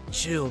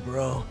 Chill,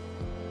 bro.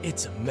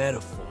 It's a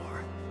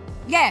metaphor.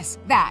 Yes,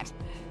 that.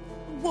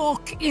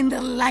 Walk in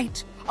the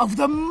light of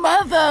the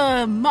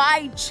mother,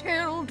 my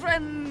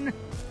children.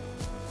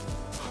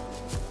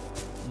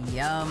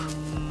 Yum.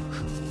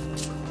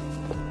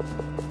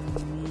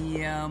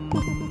 Yum.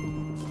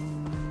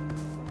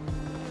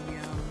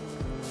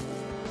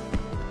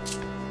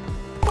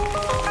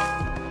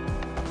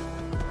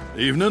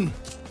 Evening.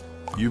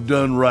 You've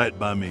done right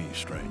by me,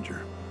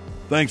 stranger.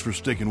 Thanks for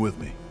sticking with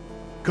me.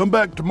 Come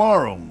back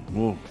tomorrow.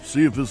 We'll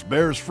see if this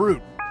bears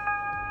fruit.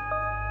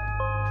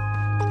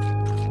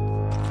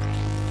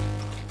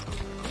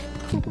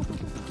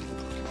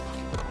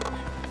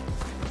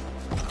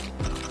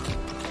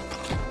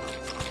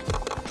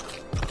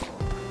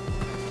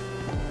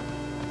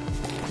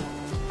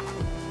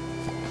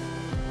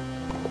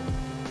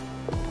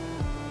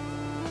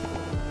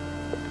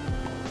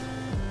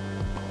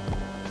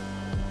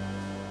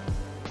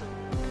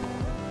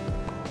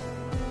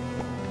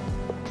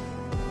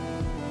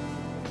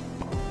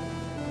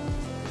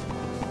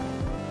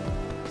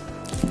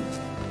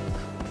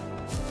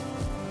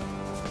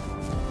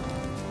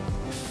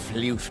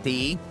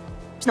 Floofty.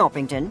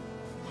 Snorpington.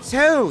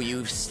 So,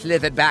 you've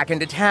slithered back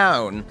into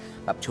town,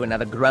 up to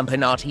another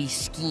Grumpinati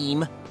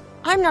scheme.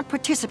 I'm not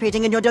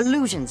participating in your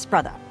delusions,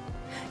 brother.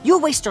 You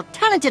waste your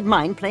talented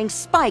mind playing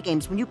spy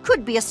games when you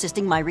could be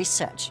assisting my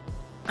research.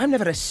 I'm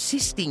never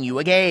assisting you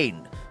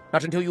again.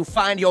 Not until you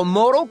find your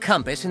moral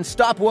compass and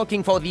stop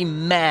working for the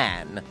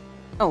man.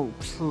 Oh,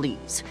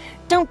 please.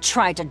 Don't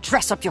try to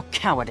dress up your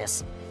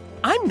cowardice.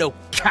 I'm no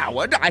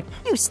coward.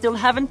 You still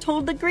haven't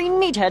told the green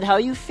meathead how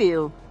you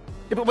feel.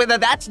 But whether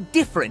that's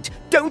different,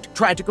 don't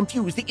try to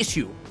confuse the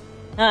issue.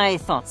 I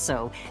thought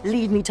so.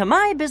 Leave me to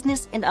my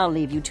business, and I'll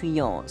leave you to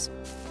yours.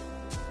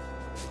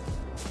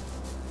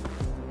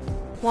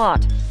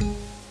 What?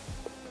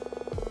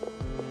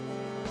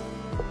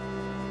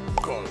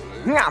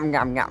 Yum,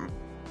 yum, yum.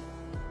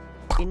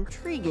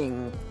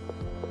 Intriguing.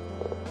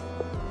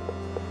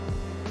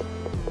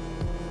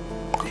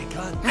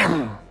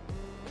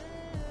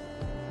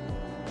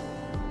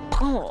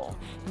 Oh,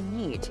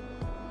 neat.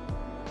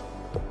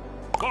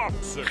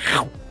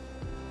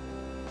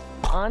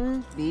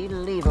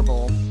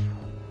 Unbelievable.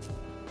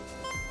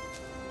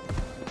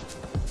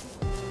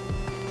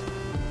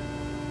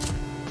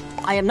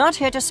 I am not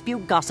here to spew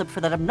gossip for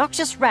that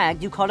obnoxious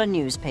rag you call a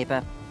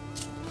newspaper.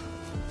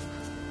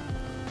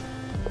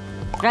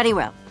 Very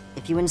well.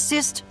 If you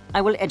insist,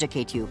 I will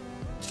educate you.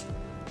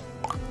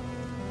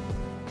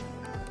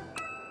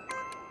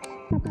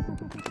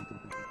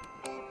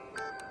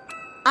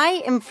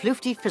 I am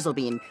Floofty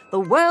Fizzlebean, the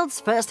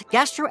world's first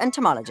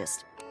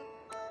gastroentomologist.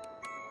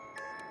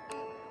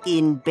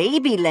 In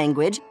baby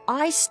language,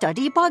 I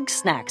study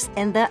Bugsnax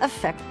and their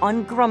effect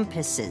on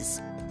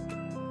grumpuses.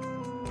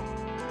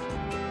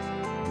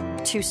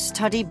 To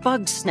study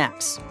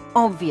Bugsnax,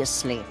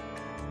 obviously.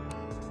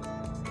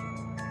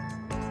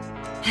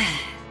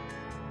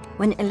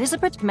 When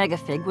Elizabeth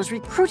Megafig was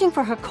recruiting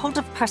for her cult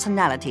of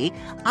personality,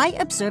 I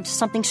observed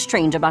something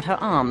strange about her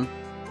arm.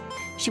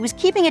 She was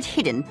keeping it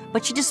hidden,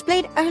 but she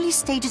displayed early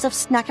stages of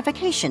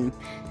snackification.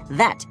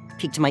 That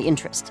piqued my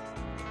interest.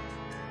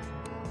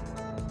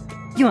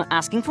 You are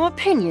asking for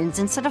opinions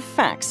instead of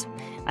facts.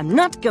 I'm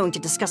not going to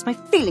discuss my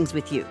feelings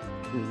with you,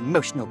 you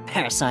emotional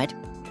parasite.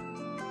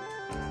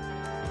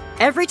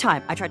 Every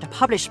time I try to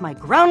publish my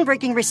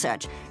groundbreaking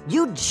research,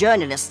 you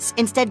journalists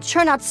instead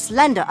churn out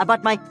slander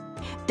about my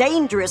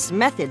dangerous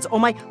methods or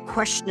my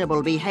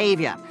questionable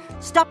behavior.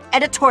 Stop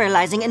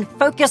editorializing and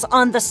focus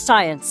on the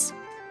science.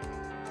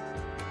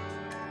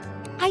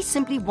 I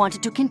simply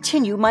wanted to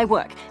continue my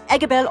work,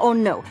 Eggabell or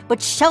no, but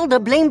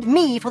Shelda blamed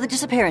me for the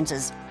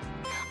disappearances.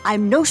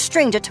 I'm no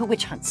stranger to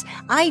witch hunts.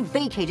 I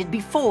vacated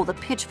before the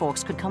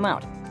pitchforks could come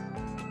out.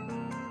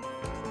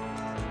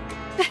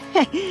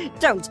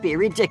 Don't be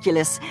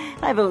ridiculous.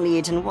 I've only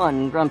eaten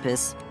one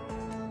grumpus.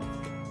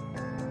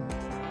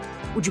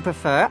 Would you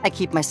prefer I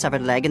keep my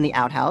severed leg in the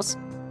outhouse?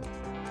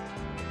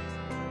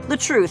 The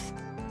truth.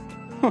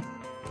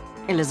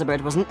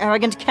 Elizabeth was an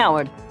arrogant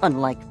coward,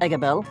 unlike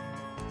Eggabell.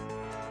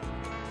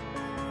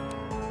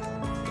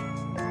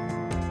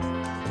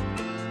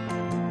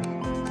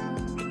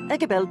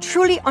 Eggabell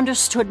truly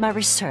understood my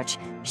research.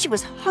 She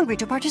was hungry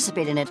to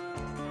participate in it.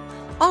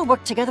 Our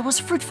work together was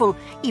fruitful,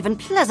 even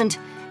pleasant,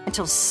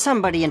 until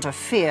somebody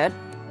interfered.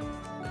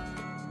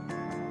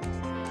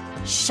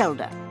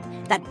 Shelda,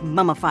 that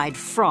mummified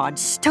fraud,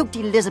 stoked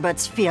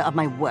Elizabeth's fear of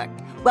my work,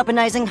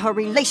 weaponizing her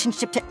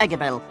relationship to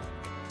Eggabell,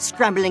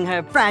 scrambling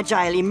her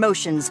fragile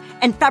emotions,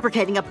 and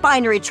fabricating a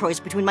binary choice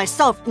between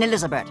myself and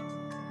Elizabeth.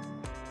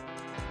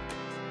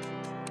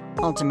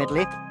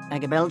 Ultimately,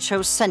 Eggabell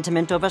chose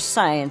sentiment over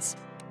science.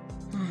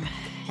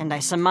 And I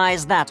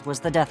surmise that was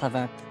the death of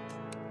her.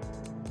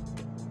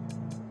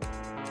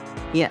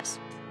 Yes,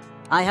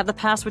 I have the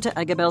password to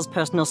Eggabell's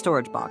personal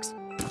storage box.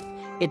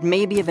 It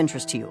may be of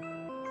interest to you.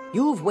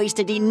 You've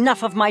wasted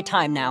enough of my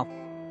time now.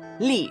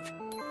 Leave.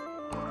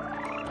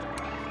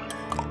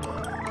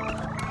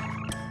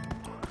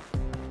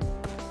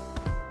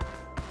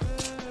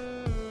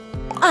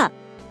 Ah,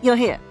 you're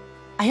here.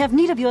 I have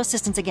need of your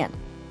assistance again.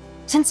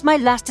 Since my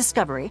last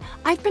discovery,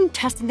 I've been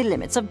testing the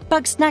limits of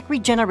Bugsnax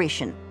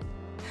regeneration.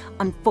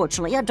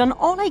 Unfortunately, I've done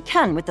all I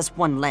can with this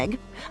one leg.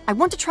 I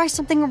want to try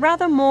something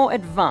rather more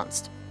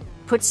advanced.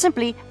 Put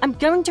simply, I'm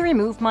going to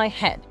remove my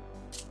head.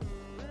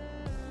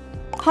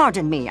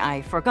 Pardon me,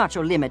 I forgot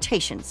your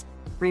limitations.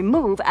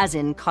 Remove as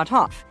in cut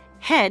off,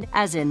 head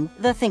as in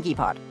the thinky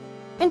part.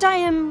 And I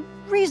am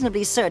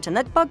reasonably certain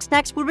that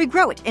Bugsnax will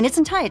regrow it in its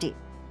entirety.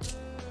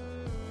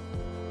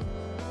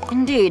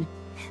 Indeed.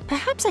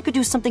 Perhaps I could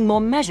do something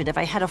more measured if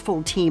I had a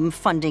full team,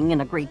 funding,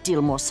 and a great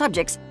deal more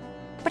subjects.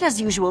 But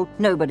as usual,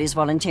 nobody's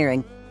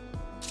volunteering.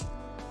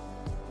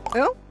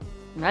 Oh,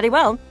 very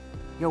well.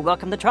 You're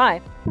welcome to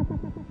try.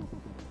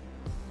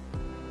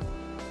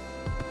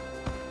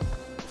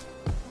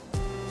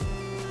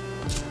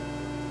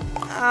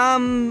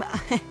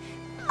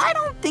 I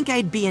don't think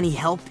I'd be any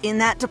help in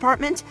that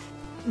department.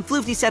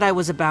 Floofty said I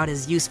was about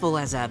as useful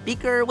as a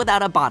beaker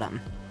without a bottom.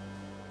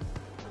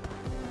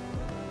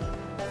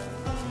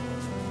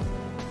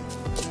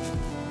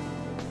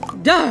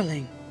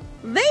 Darling,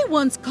 they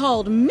once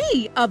called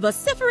me a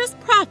vociferous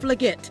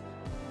profligate.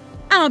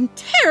 I'm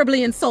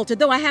terribly insulted,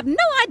 though I have no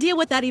idea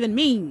what that even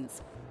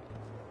means.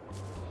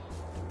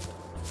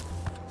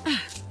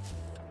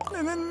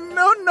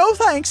 No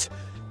thanks.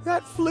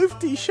 That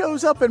floofty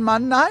shows up in my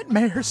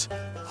nightmares,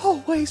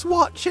 always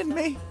watching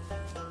me.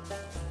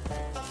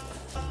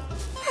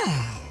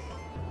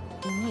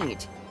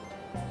 Neat.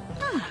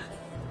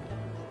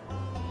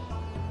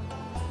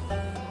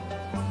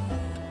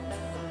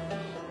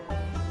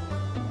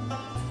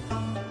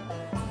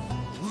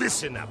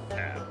 Listen up,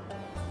 pal.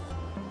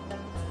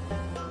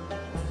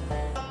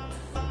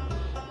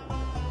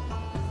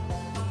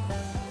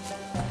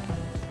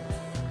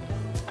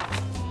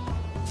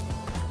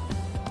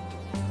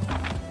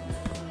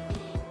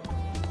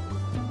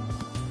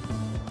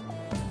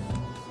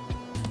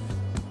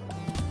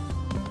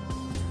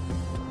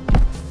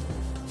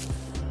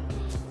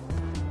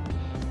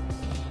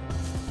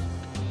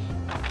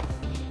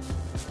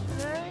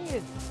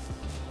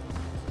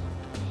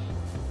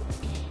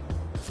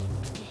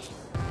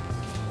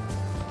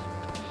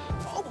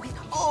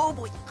 Oh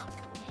boy.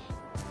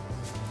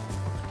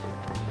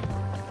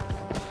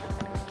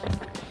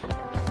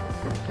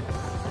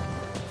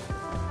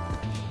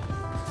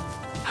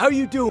 How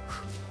you doing?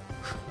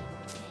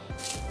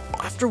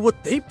 After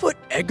what they put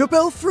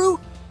Eggabell through?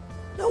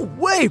 No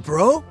way,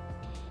 bro!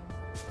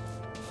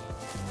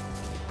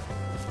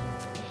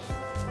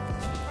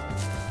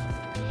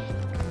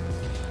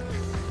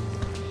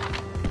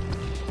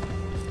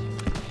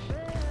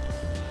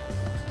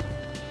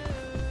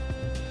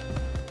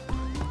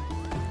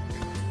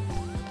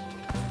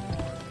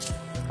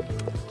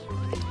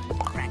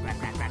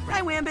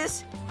 Hi,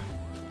 Wambus.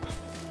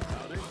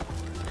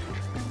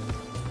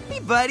 Hey,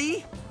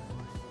 buddy.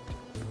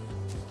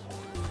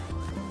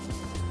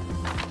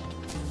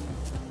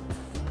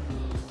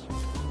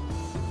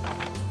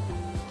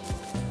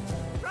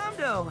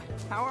 Romdo,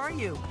 how are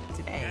you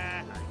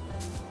today?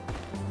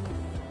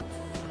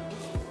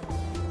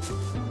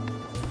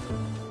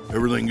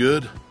 Everything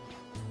good?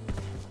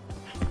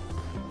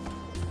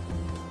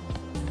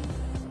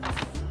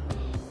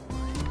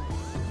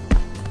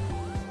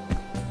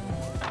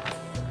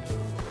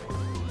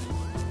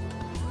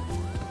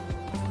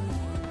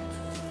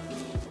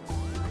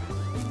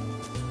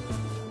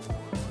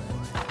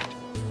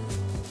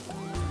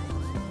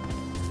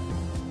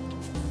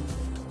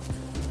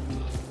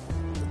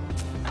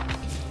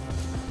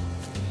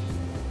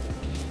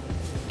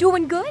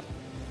 Doing good?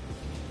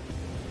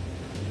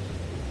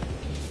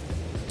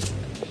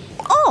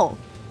 Oh,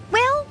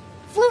 well,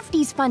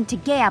 Floofty's fun to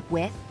gab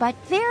with, but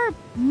their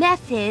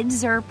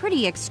methods are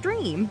pretty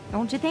extreme,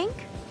 don't you think?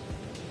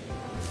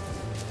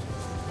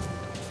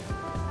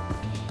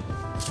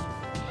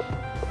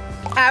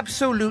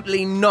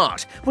 Absolutely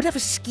not. Whatever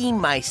scheme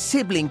my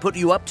sibling put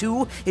you up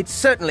to, it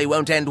certainly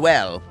won't end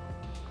well.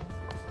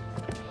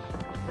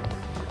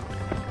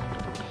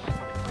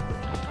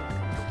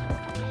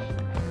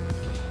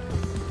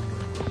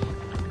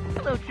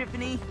 Hello,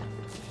 Tiffany.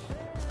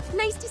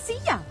 Nice to see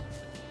ya.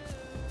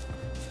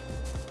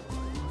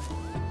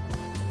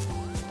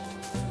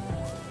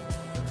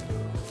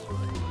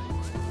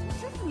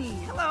 Tiffany,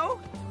 hello.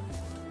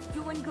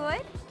 Doing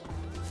good?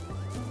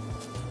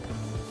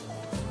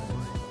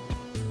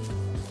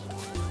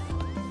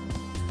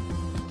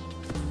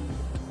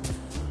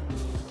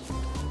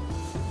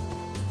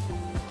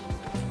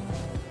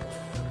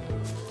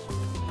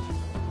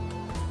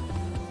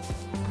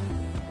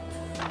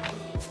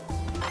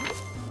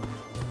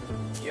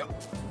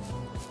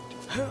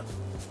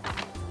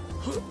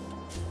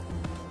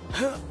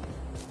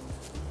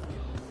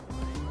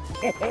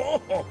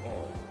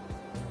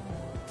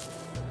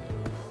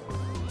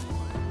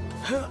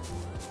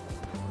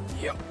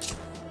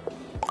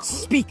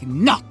 Speak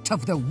not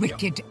of the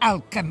wicked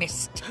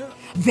alchemist,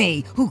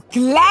 they who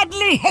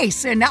gladly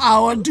hasten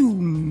our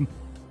doom.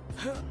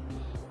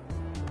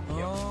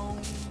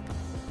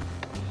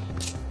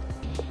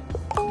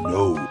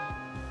 No.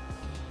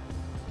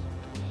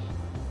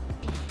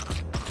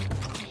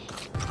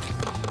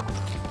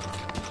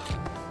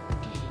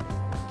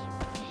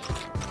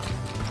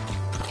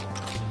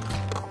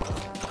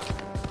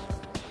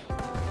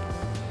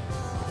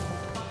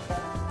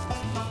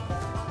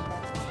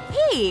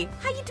 Hey,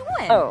 how you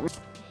doing? Oh,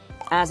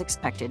 as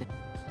expected.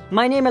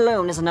 My name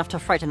alone is enough to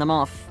frighten them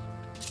off.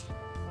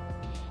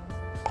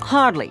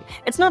 Hardly.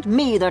 It's not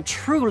me they're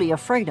truly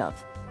afraid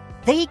of.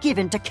 They give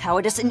in to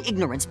cowardice and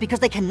ignorance because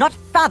they cannot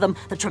fathom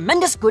the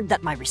tremendous good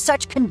that my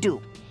research can do.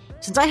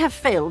 Since I have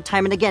failed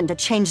time and again to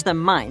change their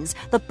minds,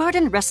 the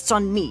burden rests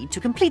on me to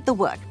complete the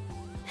work.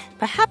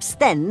 Perhaps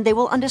then they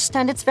will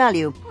understand its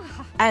value.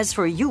 As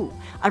for you,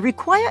 I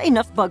require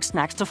enough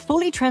Bugsnax to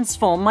fully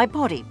transform my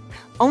body.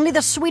 Only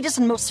the sweetest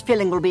and most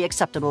filling will be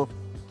acceptable.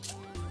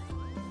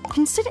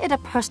 Consider it a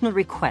personal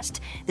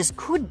request. This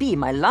could be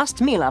my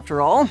last meal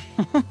after all.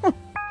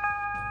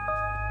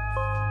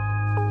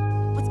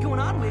 What's going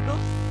on, Wiggle?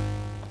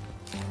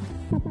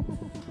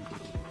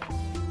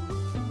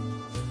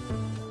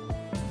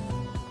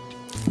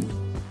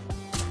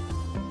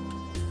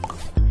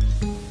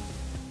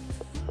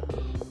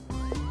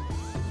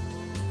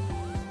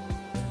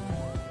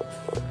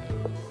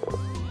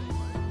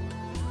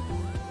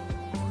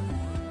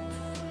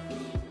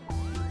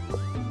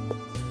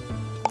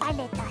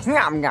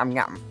 Yum, yum,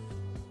 yum.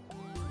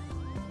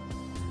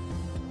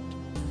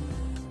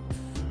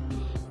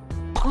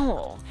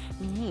 Oh,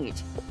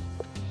 neat.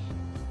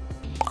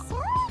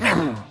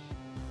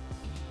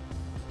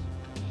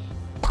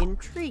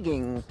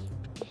 Intriguing.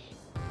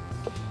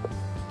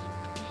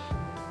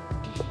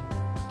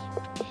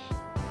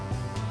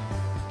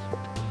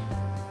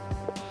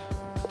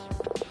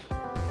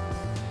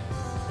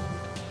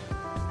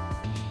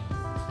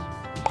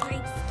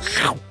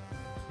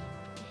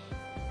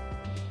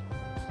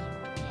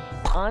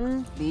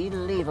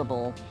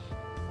 Unbelievable.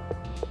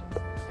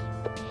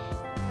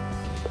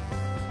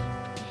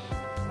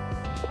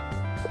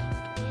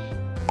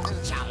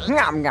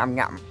 Yum, yum,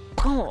 yum.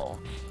 Oh,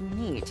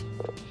 neat.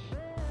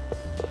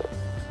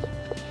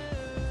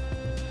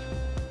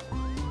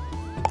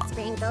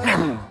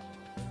 Sprinkle.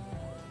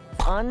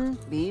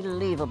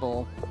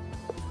 Unbelievable.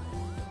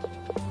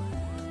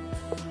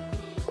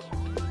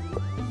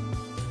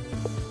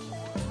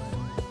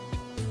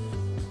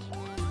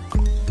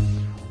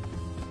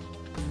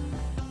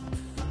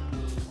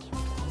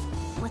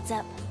 What's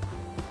up?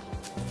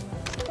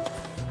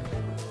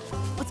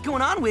 What's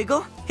going on,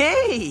 Wiggle?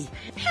 Hey!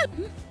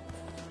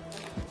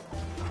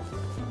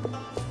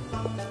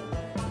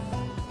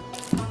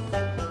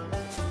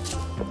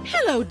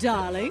 Hello,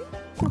 darling.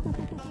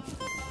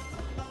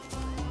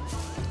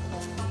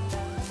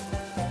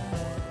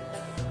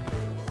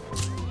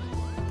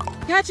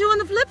 Catch you on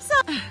the flip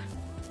side.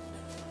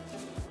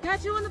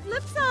 Catch you on the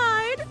flip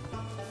side.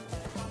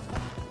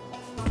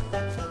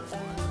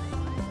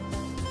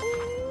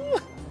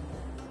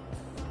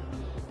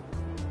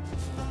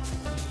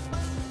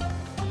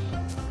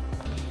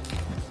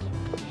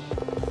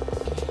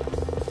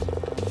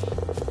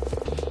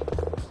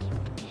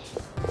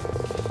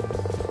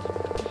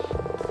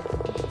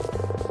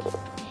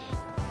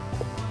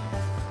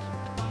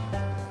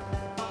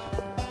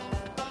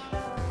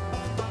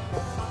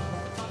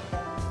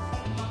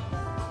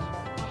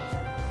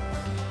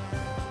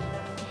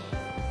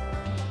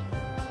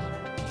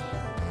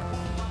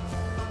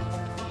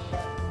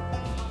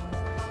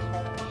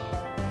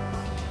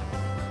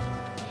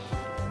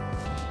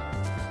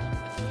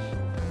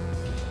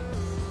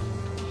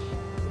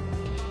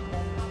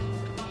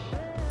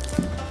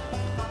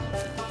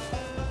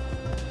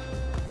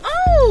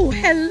 Oh,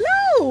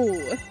 hello!